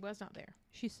 Yeah, she was not there.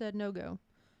 She said no go.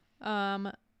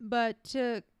 But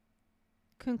to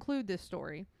conclude this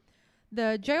story,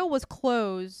 the jail was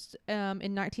closed in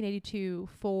 1982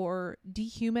 for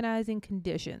dehumanizing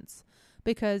conditions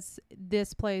because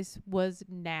this place was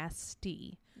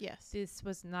nasty. Yes. This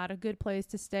was not a good place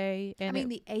to stay. And I mean,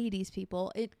 the 80s,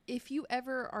 people, if you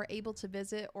ever are able to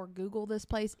visit or Google this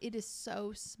place, it is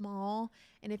so small.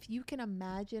 And if you can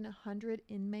imagine 100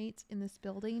 inmates in this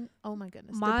building, oh my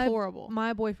goodness, deplorable.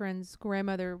 My boyfriend's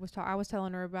grandmother I was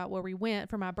telling her about where we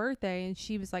went for my birthday, and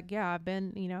she was like, yeah, I've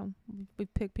been,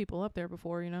 we've picked people up there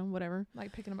before, whatever.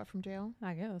 Like picking them up from jail?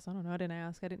 I guess. I don't know. I didn't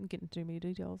ask. I didn't get into too many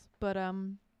details. But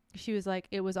she was like,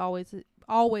 it was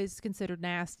always considered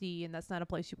nasty, and that's not a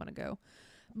place you want to go.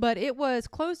 But it was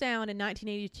closed down in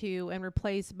 1982 and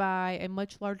replaced by a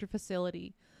much larger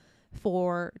facility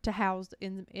to house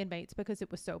inmates because it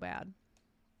was so bad.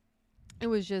 It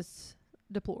was just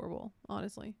deplorable,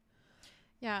 honestly.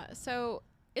 Yeah, so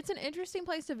it's an interesting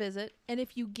place to visit, and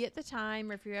if you get the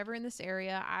time or if you're ever in this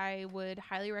area, I would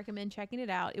highly recommend checking it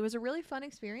out. It was a really fun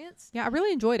experience. Yeah, I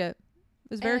really enjoyed it.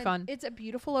 It was very fun. It's a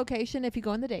beautiful location if you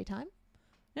go in the daytime.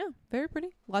 Yeah, very pretty.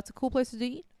 Lots of cool places to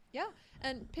eat. Yeah,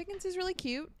 and Pickens is really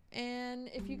cute, and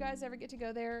if you guys ever get to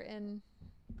go there and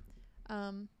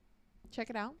check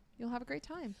it out, you'll have a great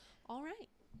time. All right.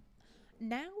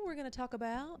 Now we're going to talk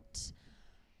about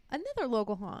another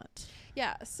local haunt.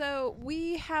 Yeah, so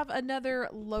we have another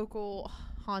local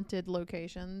haunted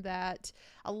location that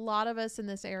a lot of us in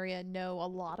this area know a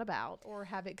lot about or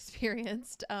have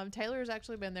experienced. Taylor's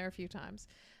actually been there a few times,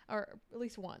 or at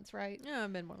least once, right? Yeah,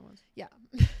 I've been more than once. Yeah.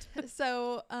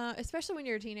 So, especially when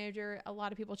you're a teenager, a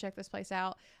lot of people check this place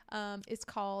out. It's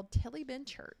called Tilly Ben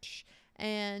Church.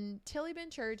 And Tilly Ben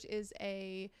Church is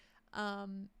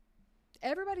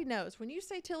everybody knows when you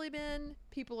say Tilly Ben,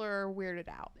 people are weirded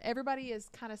out. Everybody is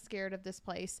kind of scared of this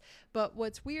place. But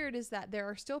what's weird is that there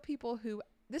are still people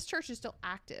this church is still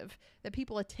active, that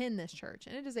people attend this church.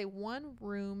 And it is a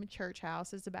 1-room church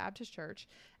house. It's a Baptist church.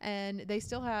 And they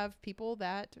still have people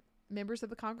members of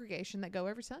the congregation that go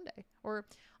every Sunday. Or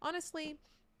honestly,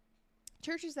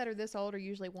 churches that are this old are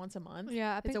usually once a month.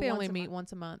 Yeah, I think they only meet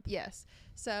once a month. Yes.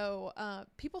 So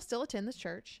people still attend this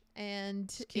church. And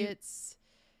it's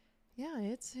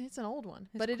an old one.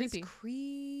 But it is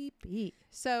creepy.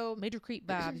 So major creep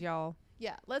vibes, y'all.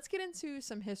 Yeah, let's get into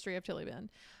some history of Tilly Ben.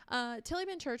 Tilly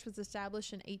Ben Church was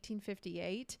established in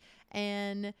 1858,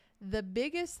 and the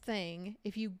biggest thing,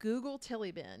 if you Google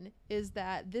Tilly Ben, is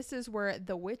that this is where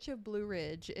the Witch of Blue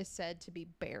Ridge is said to be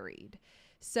buried.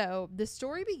 So the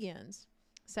story begins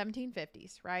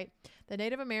 1750s, right? The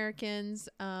Native Americans,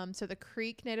 so the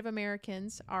Creek Native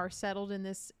Americans are settled in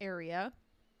this area,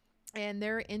 and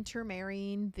they're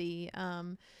intermarrying the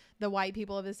white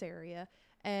people of this area.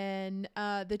 And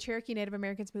the Cherokee Native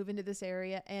Americans move into this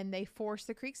area and they force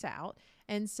the Creeks out.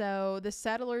 And so the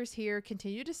settlers here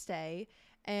continue to stay.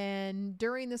 And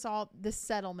during this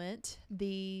settlement,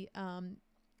 the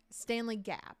Stanley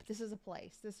Gap, this is a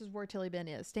place. This is where Tilly Ben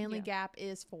is. Stanley Gap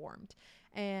is formed.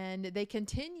 And they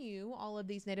continue all of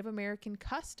these Native American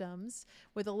customs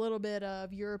with a little bit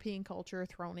of European culture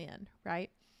thrown in,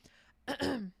 right?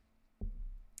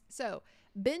 So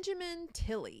Benjamin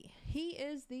Tilly, he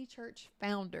is the church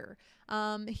founder.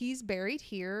 He's buried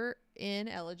here in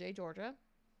Ellijay, Georgia.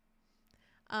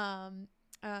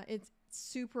 It's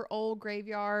super old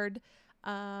graveyard.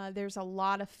 There's a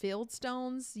lot of field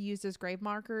stones used as grave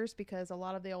markers because a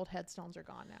lot of the old headstones are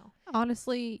gone now.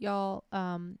 Honestly, y'all,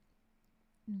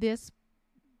 this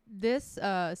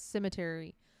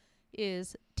cemetery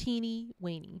is teeny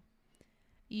weeny.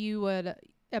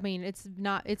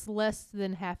 It's less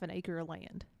than half an acre of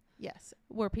land. Yes.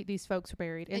 Where these folks are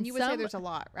buried. And you would say there's a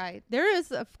lot, right? There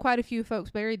is quite a few folks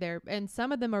buried there. And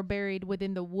some of them are buried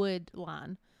within the wood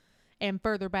line. And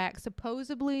further back,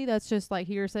 supposedly, that's just like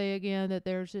hearsay again, that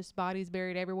there's just bodies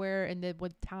buried everywhere. And then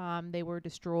with time, they were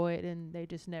destroyed and they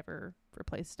just never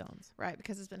replaced stones. Right,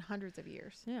 because it's been hundreds of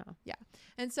years. Yeah. Yeah.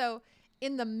 And so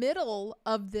in the middle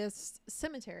of this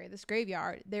cemetery, this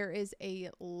graveyard, there is a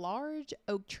large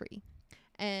oak tree.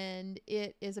 And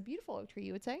it is a beautiful oak tree,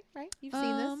 you would say, right? You've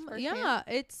seen this firsthand. Yeah,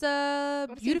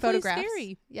 it's beautifully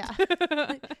scary. Yeah.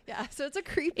 Yeah, so it's a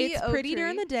creepy It's oak pretty tree.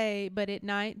 during the day, but at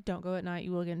night, don't go at night.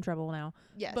 You will get in trouble now.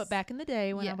 Yes. But back in the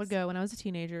day when I would go, when I was a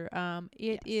teenager,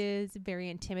 it is very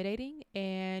intimidating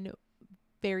and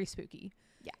very spooky.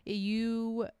 Yeah.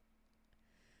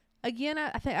 Again,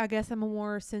 I guess I'm a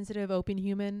more sensitive, open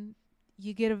human.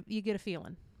 You get a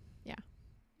feeling. Yeah.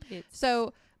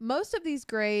 So most of these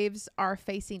graves are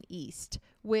facing east,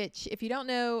 which, if you don't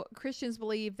know, Christians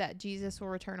believe that Jesus will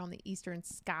return on the eastern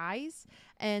skies.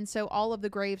 And so all of the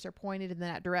graves are pointed in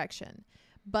that direction.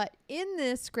 But in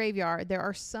this graveyard, there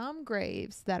are some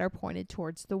graves that are pointed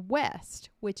towards the west,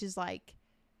 which is like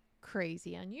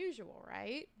crazy unusual,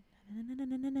 right?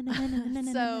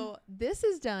 So this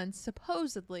is done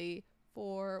supposedly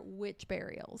for witch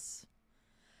burials.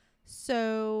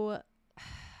 So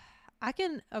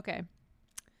okay.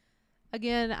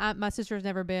 Again, my sister's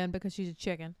never been because she's a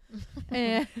chicken.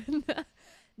 And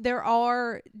there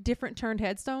are different turned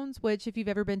headstones, which if you've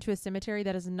ever been to a cemetery,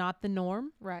 that is not the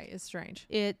norm. Right. It's strange.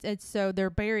 It's so they're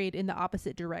buried in the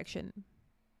opposite direction.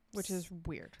 Which is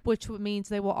weird. Which means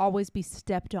they will always be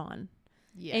stepped on.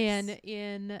 Yes.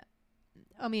 And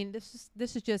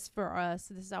this is just for us.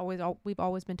 This is we've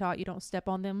always been taught you don't step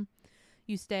on them.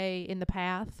 You stay in the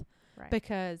path. Right.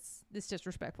 Because it's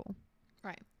disrespectful.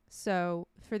 Right. So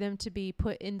for them to be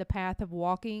put in the path of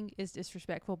walking is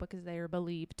disrespectful because they are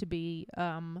believed to be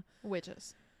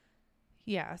witches.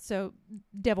 Yeah, so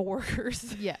devil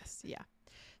workers. Yes, yeah.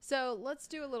 So let's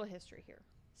do a little history here.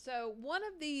 So one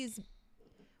of these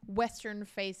western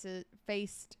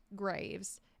faced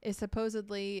graves is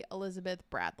supposedly Elizabeth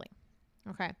Bradley.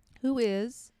 Okay. Who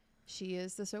is? She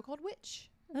is the so-called witch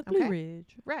of Blue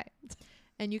Ridge. Right.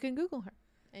 And you can Google her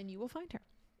and you will find her.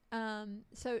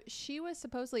 So she was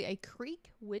supposedly a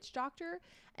Creek witch doctor,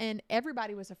 and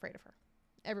everybody was afraid of her.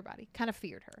 Everybody kind of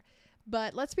feared her.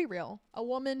 But let's be real. A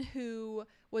woman who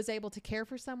was able to care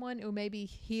for someone who maybe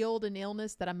healed an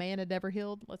illness that a man had never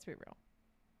healed. Let's be real.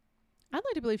 I'd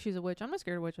like to believe she's a witch. I'm not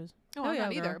scared of witches. Oh, Oh, I'm yeah,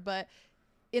 not either. girl. But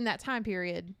in that time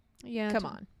period, Yeah. come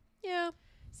on. Yeah.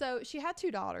 So she had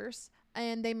 2 daughters,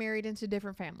 and they married into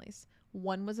different families.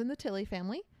 One was in the Tilley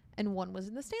family, and one was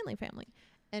in the Stanley family.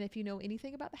 And if you know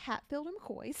anything about the Hatfield and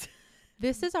McCoys,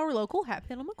 This is our local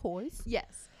Hatfield and McCoys.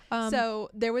 yes. Um, So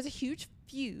there was a huge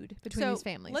feud between these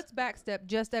families. Let's backstep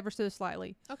just ever so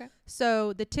slightly. Okay.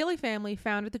 So the Tilley family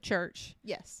founded the church,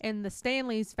 Yes. and the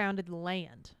Stanleys founded the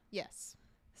land. Yes.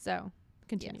 So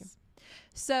continue. Yes.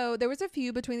 So there was a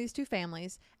feud between these 2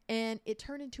 families, and it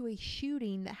turned into a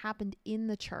shooting that happened in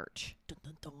the church, Dun,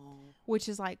 dun, dun. which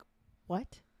is like,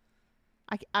 what?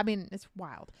 I mean, it's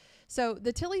wild. So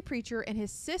the Tilley preacher and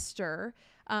his sister,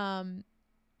 And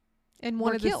were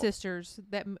one of the killed. sisters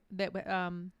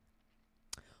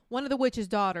one of the witch's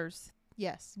daughters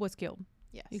yes, was killed.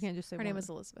 yes, You can't just say her name one. was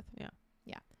Elizabeth. Yeah.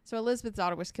 Yeah. So Elizabeth's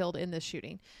daughter was killed in this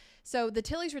shooting. So the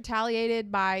Tilleys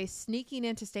retaliated by sneaking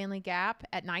into Stanley Gap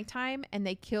at nighttime, and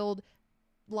they killed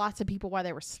lots of people while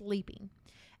they were sleeping.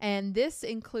 And this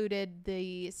included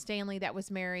the Stanley that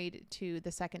was married to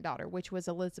the second daughter, which was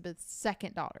Elizabeth's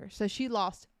second daughter. So she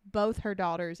lost both her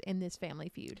daughters in this family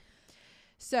feud.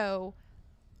 So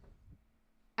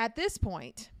at this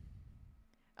point,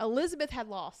 Elizabeth had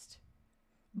lost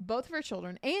both of her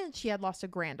children, and she had lost a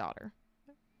granddaughter.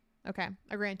 Okay,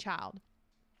 a grandchild.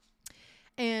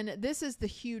 And this is the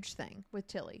huge thing with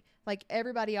Tilly. Like,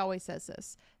 everybody always says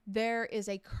this. There is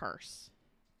a curse.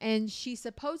 And she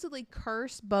supposedly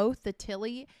cursed both the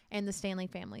Tilly and the Stanley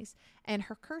families. And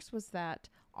her curse was that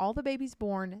all the babies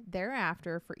born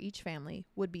thereafter for each family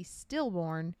would be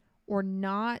stillborn or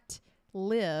not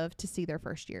live to see their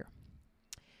first year.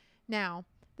 Now,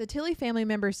 the Tilly family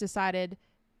members decided,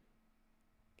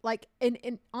 like,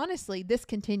 and honestly, this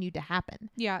continued to happen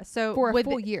Yeah. So for a with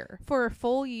full year. For a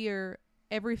full year,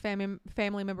 every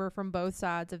family member from both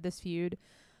sides of this feud,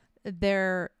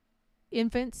 their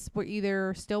infants were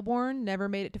either stillborn, never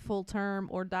made it to full term,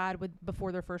 or died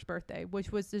before their first birthday,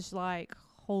 which was just like,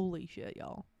 holy shit,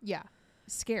 y'all. Yeah.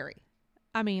 Scary.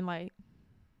 I mean, like,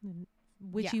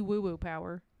 witchy woo-woo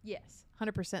power. Yes.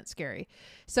 100% scary.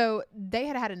 So they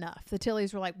had had enough. The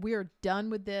Tillys were like, we are done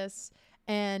with this.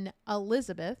 And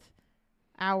Elizabeth,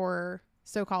 our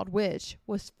so-called witch,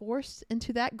 was forced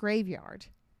into that graveyard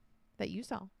that you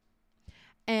saw.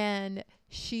 And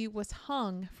she was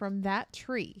hung from that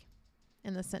tree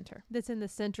in the center. That's in the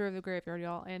center of the graveyard,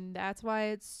 y'all. And that's why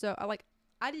it's so,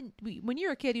 when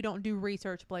you're a kid, you don't do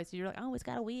research places. You're like, oh, it's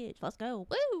got a witch. Let's go.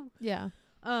 Woo! Yeah.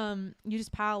 You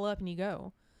just pile up and you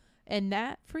go. And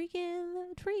that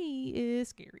freaking tree is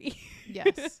scary.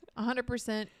 Yes.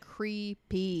 100%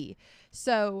 creepy.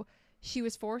 So she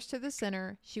was forced to the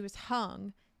center. She was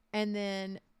hung. And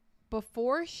then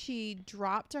before she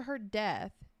dropped to her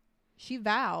death, she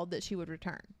vowed that she would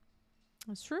return.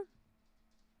 That's true.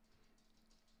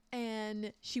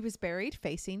 And she was buried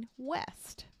facing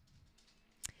west.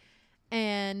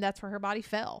 And that's where her body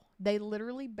fell. They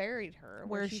literally buried her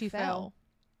Where she fell.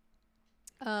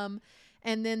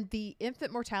 And then the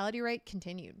infant mortality rate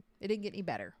continued. It didn't get any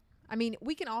better. I mean,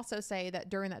 we can also say that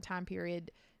during that time period,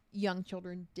 young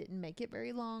children didn't make it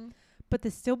very long. But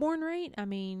the stillborn rate, I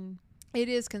mean, It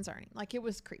is concerning. Like, it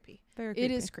was creepy. very creepy.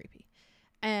 It is creepy.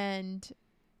 And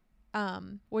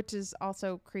which is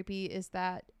also creepy is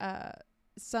that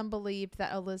some believed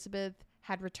that Elizabeth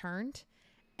had returned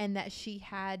and that she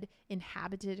had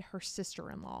inhabited her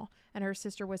sister-in-law, and her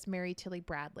sister was Mary Tilly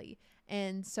Bradley.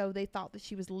 And so they thought that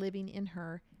she was living in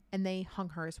her, and they hung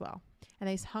her as well. And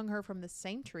they hung her from the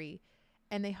same tree,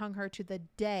 and they hung her to the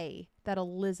day that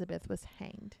Elizabeth was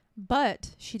hanged.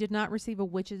 But she did not receive a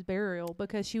witch's burial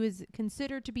because she was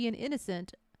considered to be an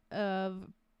innocent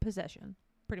of possession,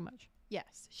 pretty much.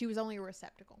 Yes, she was only a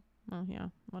receptacle. Oh, yeah.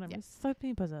 Whatever. Yeah. Stop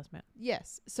being possessed, man.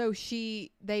 Yes. So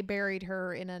they buried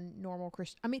her in a normal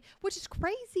Christian, which is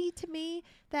crazy to me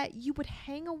that you would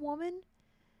hang a woman,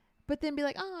 but then be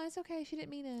like, oh, it's okay. She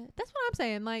didn't mean it. That's what I'm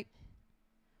saying. Like,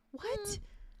 What?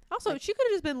 also, Like- she could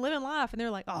have just been living life, and they're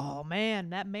like, oh,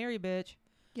 man, that Mary bitch.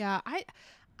 Yeah. I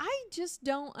just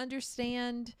don't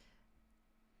understand.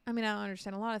 I mean, I don't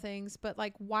understand a lot of things, but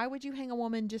like, why would you hang a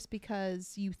woman just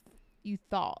because you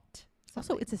thought Also,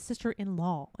 something? it's a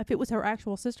sister-in-law. If it was her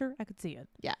actual sister, I could see it.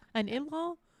 Yeah. An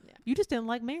in-law? Yeah. You just didn't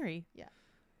like Mary.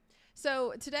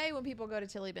 So today when people go to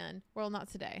Tilly Bend, well, not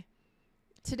today.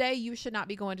 Today you should not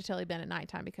be going to Tilly Bend at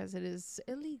nighttime because it is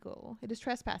illegal. It is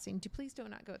trespassing. Please do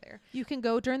not go there. You can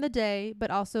go during the day, but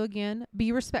also, again,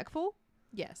 be respectful.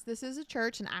 Yes, this is a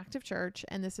church, an active church,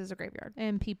 and this is a graveyard.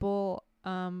 And people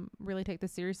really take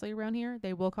this seriously around here.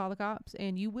 They will call the cops,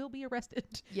 and you will be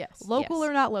arrested. Yes. Local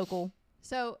or not local.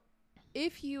 So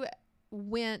if you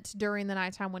went during the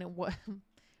nighttime when it was,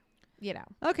 you know.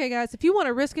 Okay, guys, if you want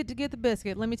to risk it to get the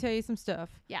biscuit, let me tell you some stuff.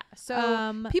 Yeah.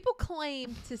 So people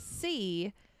claim to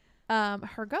see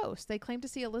her ghost. They claim to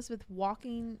see Elizabeth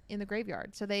walking in the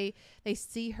graveyard. So they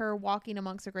see her walking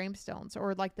amongst the gravestones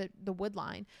or like the wood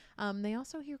line. They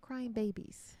also hear crying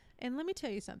babies. And let me tell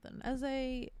you something. As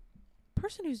a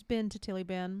person who's been to Tilly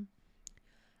Ben,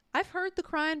 I've heard the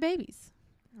crying babies.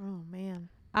 Oh, man.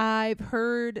 I've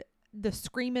heard the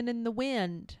screaming in the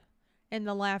wind and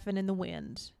the laughing in the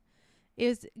wind.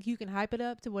 You can hype it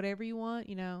up to whatever you want,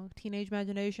 you know, teenage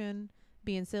imagination,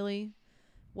 being silly,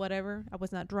 whatever. I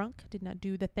was not drunk, did not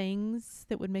do the things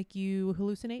that would make you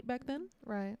hallucinate back then.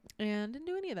 Right. And didn't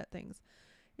do any of that things.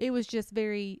 It was just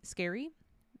very scary.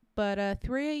 But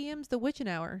 3 a.m. is the witching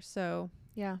hour, so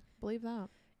Yeah, believe that.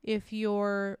 if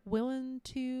you're willing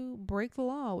to break the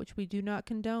law, which we do not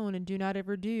condone and do not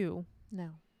ever do.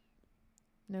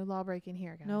 No law breaking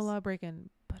here, guys. No law breaking,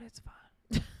 but it's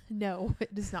fun. No,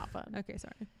 it is not fun. Okay,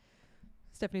 sorry.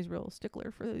 Stephanie's real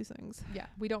stickler for these things. Yeah,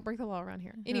 we don't break the law around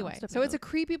here. No, Anyway, Stephanie so it's a don't.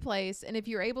 creepy place, and if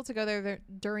you're able to go there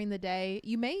during the day,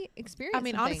 you may experience. I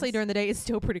mean, some honestly, things. during the day, it's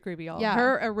still pretty creepy, y'all. Yeah.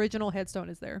 Her original headstone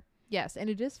is there. Yes, and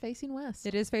it is facing west.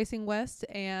 It is facing west,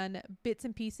 and bits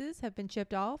and pieces have been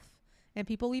chipped off, and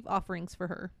people leave offerings for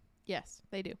her. Yes,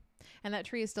 they do, and that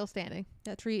tree is still standing.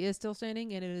 That tree is still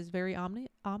standing, and it is very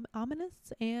ominous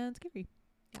and scary.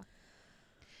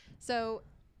 So,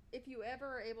 if you ever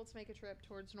are able to make a trip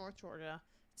towards North Georgia,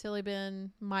 Tilly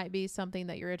Ben might be something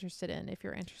that you're interested in if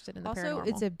you're interested in the Also, paranormal.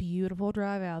 it's a beautiful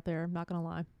drive out there. I'm not going to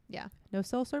lie. Yeah. No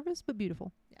cell service, but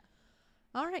beautiful. Yeah.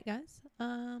 All right, guys.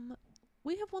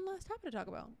 We have one last topic to talk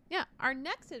about. Yeah. Our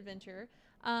next adventure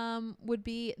would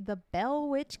be the Bell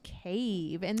Witch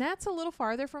Cave. And that's a little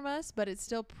farther from us, but it's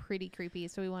still pretty creepy.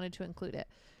 So we wanted to include it.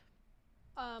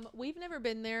 We've never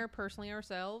been there personally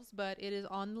ourselves, but it is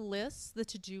on the list, the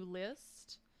to-do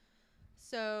list.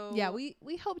 So Yeah, we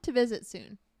hope to visit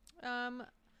soon.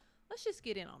 let's just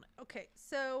get in on it. Okay,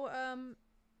 so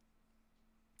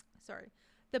sorry.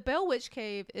 The Bell Witch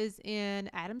Cave is in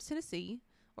Adams, Tennessee,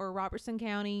 or Robertson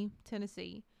County,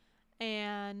 Tennessee.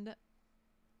 And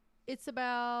it's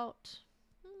about,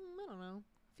 I don't know,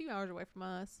 a few hours away from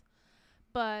us.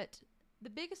 But the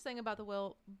biggest thing about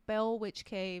the Bell Witch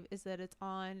Cave is that it's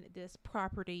on this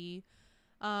property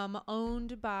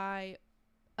owned by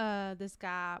this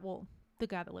guy, well, the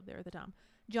guy that lived there at the time,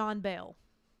 John Bell.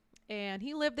 And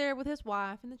he lived there with his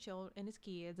wife and the children and his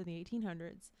kids in the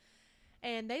 1800s.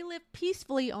 And they lived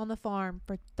peacefully on the farm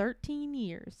for 13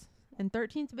 years. And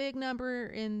 13's a big number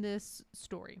in this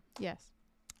story. Yes.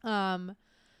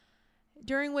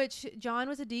 During which John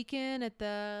was a deacon at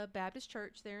the Baptist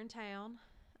church there in town.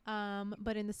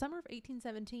 But in the summer of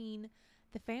 1817,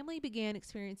 the family began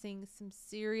experiencing some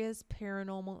serious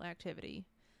paranormal activity.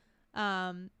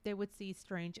 They would see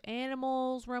strange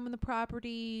animals roaming the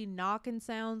property, knocking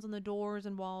sounds on the doors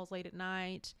and walls late at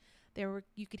night.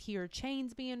 You could hear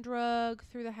chains being dragged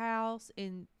through the house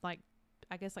and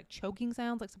I guess choking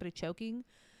sounds, like somebody choking.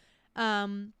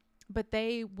 But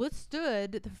they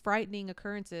withstood the frightening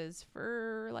occurrences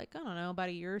for I don't know, about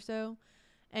a year or so.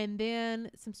 And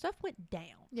then some stuff went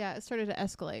down. Yeah, it started to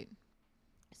escalate.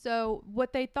 So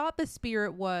what they thought the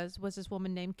spirit was this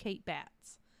woman named Kate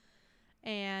Batts.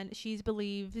 And she's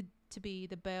believed to be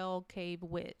the Bell Cave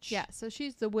Witch. Yeah, so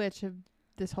she's the witch of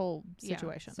this whole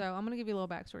situation. Yeah. So I'm going to give you a little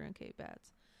backstory on Kate Batts.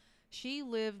 She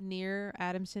lived near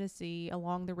Adams, Tennessee,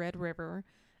 along the Red River.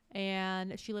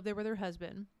 And she lived there with her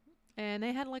husband. And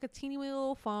they had a teeny wee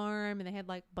little farm. And they had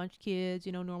a bunch of kids,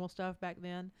 normal stuff back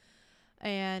then.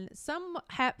 And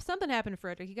something happened to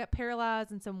Frederick. He got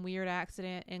paralyzed in some weird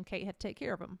accident. And Kate had to take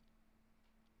care of him.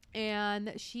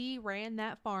 And she ran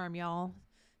that farm, y'all.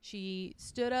 She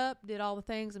stood up, did all the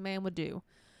things a man would do.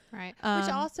 Right.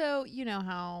 Which also, you know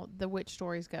how the witch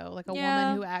stories go. A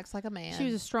woman who acts like a man. She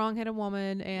was a strong-headed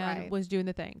woman and was doing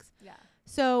the things. Yeah.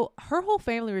 So her whole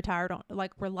family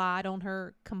relied on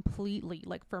her completely,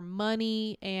 for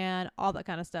money and all that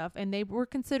kind of stuff. And they were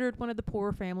considered one of the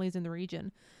poorer families in the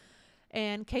region.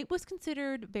 And Kate was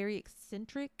considered very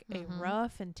eccentric, a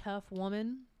rough and tough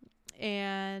woman.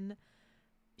 And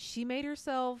she made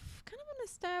herself kind of an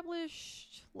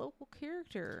established local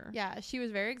character. Yeah, she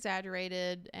was very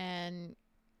exaggerated and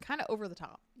kind of over the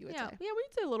top, you would say. Yeah,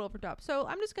 we'd say a little over the top. So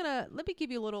I'm just let me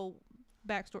give you a little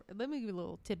backstory. Let me give you a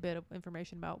little tidbit of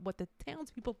information about what the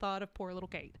townspeople thought of poor little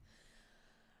Kate.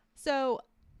 So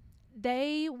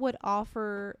they would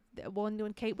offer,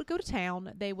 when Kate would go to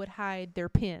town, they would hide their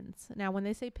pins. Now, when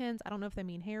they say pins, I don't know if they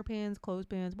mean hair pins, clothes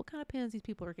pins, what kind of pins these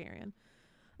people are carrying.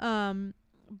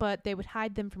 But they would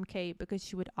hide them from Kate because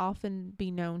she would often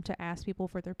be known to ask people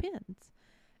for their pins.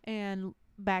 And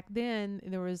back then,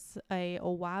 there was a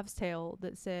wives' tale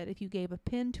that said if you gave a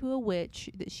pin to a witch,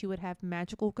 that she would have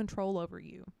magical control over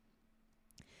you.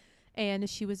 And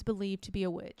she was believed to be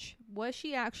a witch. Was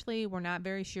she actually? We're not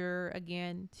very sure.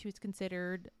 Again, she was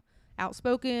considered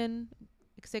outspoken,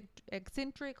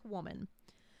 eccentric woman.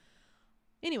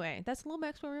 Anyway, that's a little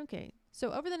backstory on Kate.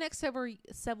 So over the next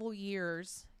several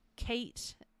years,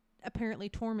 Kate apparently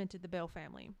tormented the Bell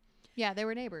family. Yeah, they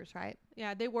were neighbors, right?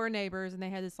 Yeah, they were neighbors, and they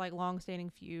had this like long-standing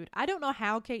feud. I don't know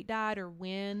how Kate died or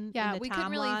when. Yeah, in the we timeline.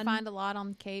 couldn't really find a lot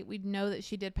on Kate. We know that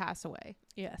she did pass away.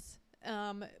 Yes,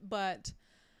 but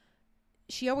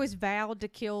she always vowed to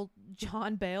kill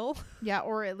John Bell. Yeah,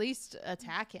 or at least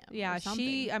attack him. Yeah, or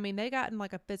something. they got in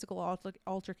like a physical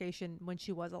altercation when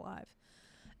she was alive,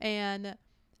 and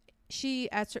she,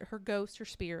 as her ghost, her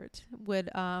spirit, would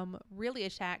really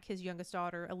attack his youngest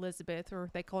daughter, Elizabeth, or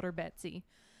they called her Betsy.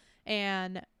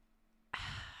 And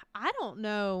I don't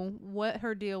know what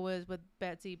her deal was with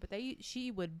Betsy, but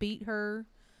she would beat her,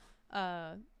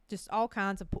 just all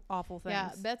kinds of awful things.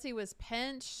 Yeah, Betsy was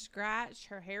pinched, scratched,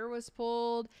 her hair was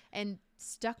pulled, and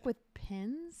stuck with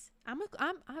pins.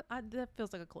 That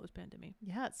feels like a clothespin to me.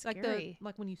 Yeah, it's Like scary.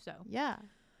 like when you sew. Yeah.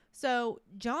 So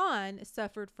John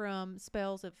suffered from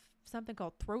spells of something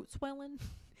called throat swelling,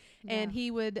 and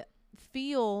he would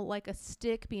feel like a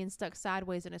stick being stuck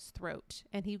sideways in his throat,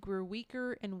 and he grew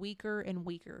weaker and weaker and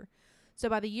weaker. So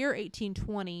by the year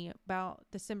 1820, about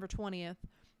December 20th,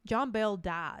 John Bell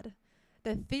died.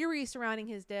 The theory surrounding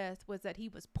his death was that he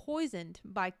was poisoned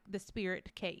by the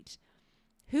spirit Kate,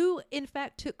 who in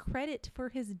fact took credit for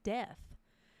his death.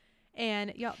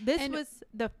 And this was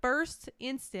the first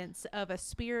instance of a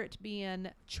spirit being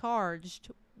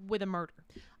charged with a murder.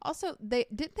 Also, they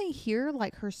hear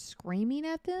like her screaming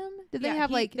at them? Did they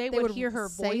have like they would hear her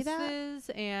say voices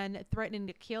and threatening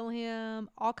to kill him,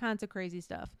 all kinds of crazy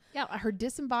stuff. Yeah, her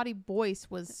disembodied voice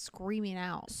was screaming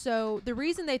out. So the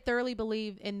reason they thoroughly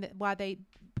believe in why they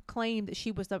claimed that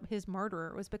she was his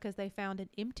murderer was because they found an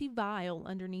empty vial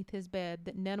underneath his bed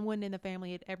that no one in the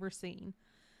family had ever seen.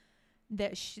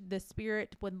 That the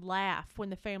spirit would laugh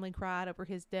when the family cried over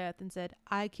his death and said,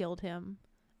 "I killed him.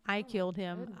 I killed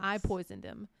him. Goodness. I poisoned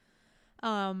him."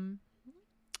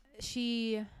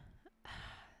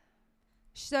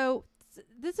 So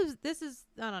this is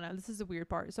I don't know. This is a weird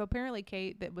part. So apparently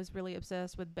Kate, that was really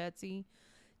obsessed with Betsy,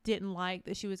 didn't like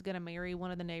that she was going to marry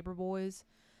one of the neighbor boys.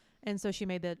 And so she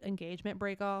made the engagement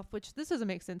break off, which this doesn't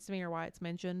make sense to me or why it's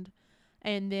mentioned.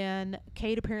 And then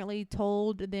Kate apparently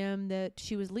told them that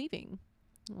she was leaving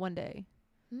one day.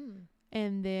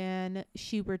 And then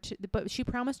she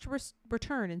promised to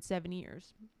return in 7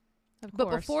 years. Of course.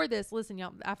 But before this, listen,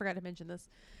 y'all, I forgot to mention this.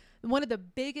 One of the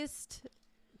biggest,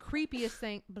 creepiest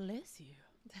thing, bless you.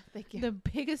 Thank you. The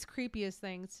biggest, creepiest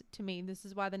things to me, this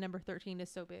is why the number 13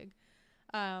 is so big.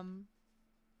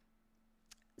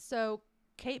 So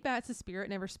Kate Batts' spirit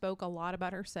never spoke a lot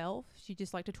about herself. She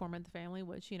just liked to torment the family,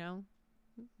 which,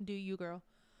 do you, girl.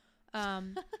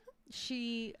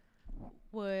 She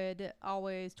would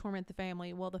always torment the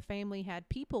family. Well, the family had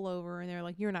people over and they're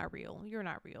like, "You're not real. You're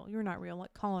not real. You're not real."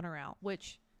 Like calling her out,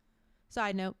 which,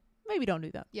 side note, maybe don't do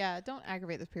that. Yeah, don't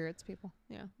aggravate the spirits, people.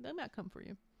 Yeah, they might come for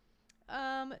you.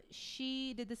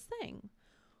 She did this thing.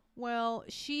 Well,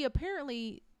 she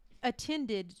apparently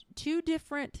attended 2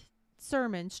 different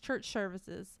church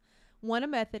services, one a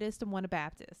Methodist and one a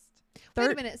Baptist.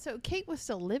 Wait a minute. So Kate was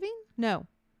still living? No,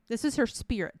 this is her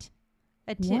spirit.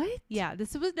 What? Yeah,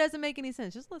 doesn't make any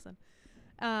sense. Just listen.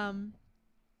 And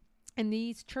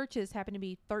these churches happen to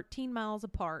be 13 miles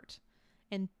apart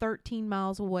and 13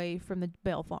 miles away from the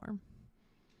Bell farm.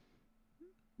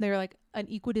 They're like an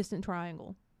equidistant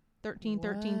triangle. 13,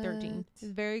 13, 13. It's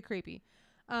very creepy.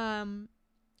 The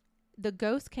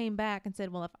ghost came back and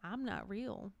said, "Well, if I'm not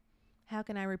real, how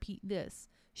can I repeat this?"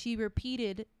 She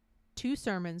repeated 2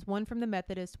 sermons, one from the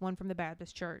Methodist, one from the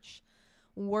Baptist church,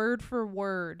 word for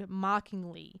word,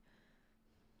 mockingly.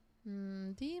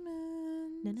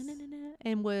 Demons. No,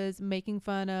 and was making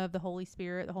fun of the Holy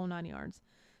Spirit, the whole 9 yards.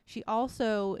 She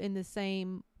also, in the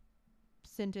same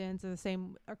sentence or the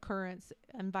same occurrence,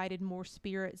 invited more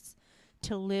spirits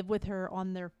to live with her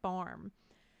on their farm.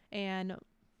 And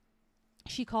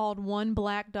she called one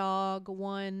black dog,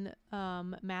 one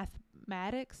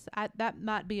mathematics. That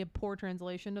might be a poor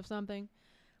translation of something.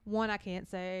 One I can't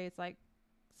say. It's like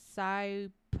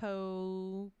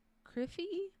Cypocryphy.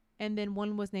 And then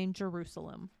one was named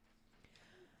Jerusalem.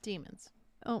 Demons.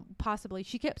 Oh, possibly.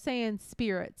 She kept saying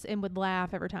spirits and would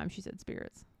laugh every time she said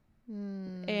spirits.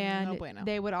 And no bueno.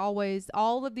 they would always,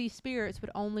 all of these spirits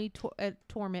would only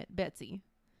torment Betsy.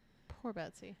 Poor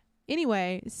Betsy.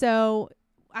 Anyway, so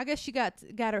I guess she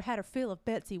had her fill of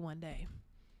Betsy one day,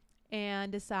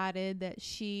 and decided that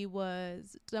she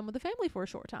was done with the family for a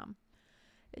short time.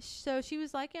 So she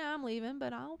was like, yeah, I'm leaving,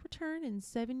 but I'll return in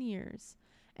 7 years.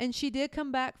 And she did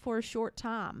come back for a short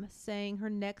time, saying her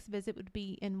next visit would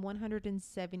be in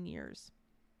 107 years.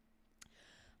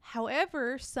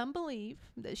 However, some believe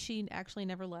that she actually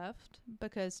never left,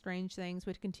 because strange things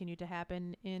would continue to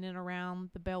happen in and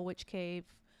around the Bell Witch Cave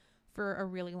for a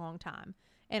really long time.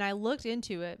 And I looked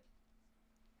into it,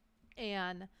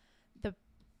 and the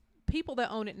people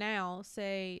that own it now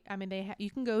say, I mean,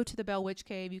 you can go to the Bell Witch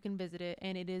Cave, you can visit it,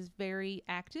 and it is very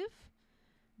active,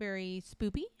 very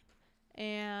spoopy,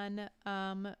 and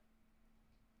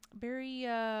very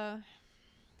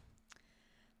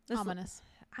Ominous.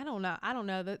 I don't know.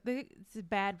 It's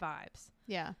bad vibes.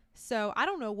 Yeah. So I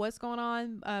don't know what's going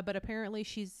on, but apparently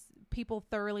people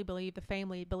thoroughly believe, the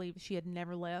family believed she had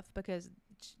never left, because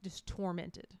she just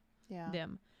tormented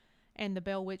them. And the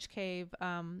Bell Witch Cave,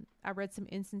 I read some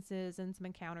instances and some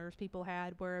encounters people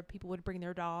had where people would bring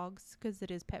their dogs, because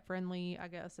it is pet friendly, I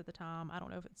guess, at the time. I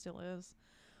don't know if it still is,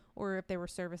 or if they were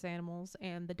service animals,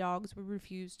 and the dogs would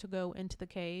refuse to go into the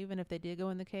cave. And if they did go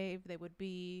in the cave, they would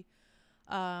be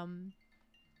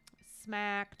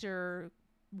smacked or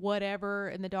whatever,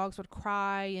 and the dogs would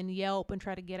cry and yelp and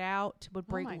try to get out, would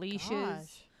break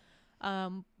leashes.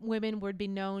 Women would be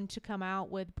known to come out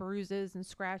with bruises and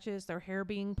scratches, their hair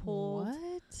being pulled.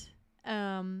 What?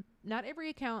 Not every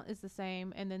account is the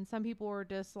same, and then some people were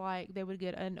just like, they would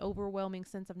get an overwhelming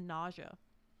sense of nausea.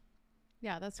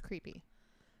 Yeah, that's creepy.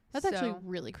 That's actually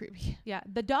really creepy. Yeah,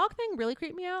 the dog thing really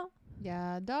creeped me out.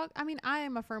 Yeah, dog. I mean, I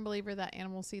am a firm believer that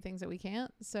animals see things that we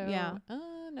can't. So yeah,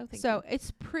 no thank you. So it's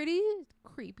pretty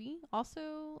creepy.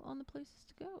 Also on the places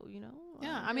to go, you know.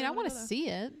 Yeah, I mean, I want to see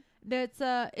it. It's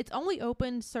only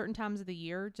open certain times of the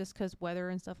year, just because weather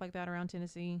and stuff like that around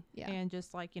Tennessee. Yeah, and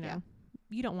just like, you know,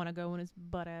 you don't want to go when it's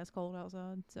butt ass cold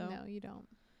outside. So no, you don't.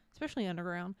 Especially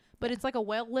underground. But it's like a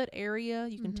well lit area.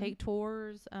 You can take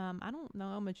tours. I don't know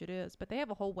how much it is, but they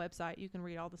have a whole website. You can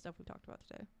read all the stuff we talked about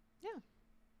today. Yeah.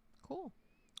 Cool.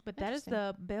 But that is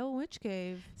the Bell Witch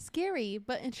Cave. Scary,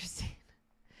 but interesting.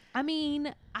 I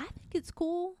mean, I think it's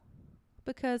cool,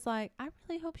 because like, I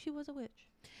really hope she was a witch.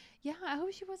 Yeah, I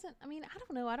hope she wasn't. I mean, I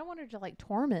don't know. I don't want her to like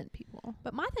torment people.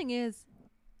 But my thing is,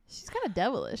 she's kind of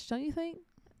devilish, don't you think?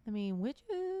 I mean, witches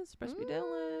supposed to be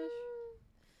devilish.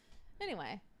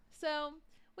 Anyway, so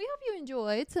we hope you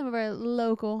enjoyed some of our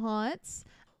local haunts.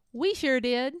 We sure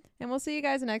did. And we'll see you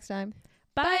guys next time.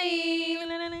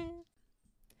 Bye.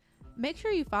 Make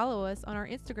sure you follow us on our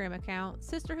Instagram account,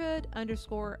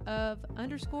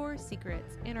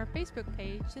 sisterhood_of_secrets, and our Facebook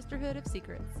page, Sisterhood of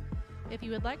Secrets. If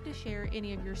you would like to share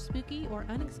any of your spooky or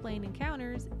unexplained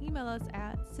encounters, email us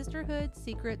at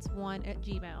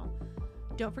sisterhoodsecrets1@gmail.com.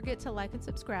 Don't forget to like and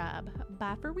subscribe.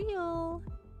 Bye for real.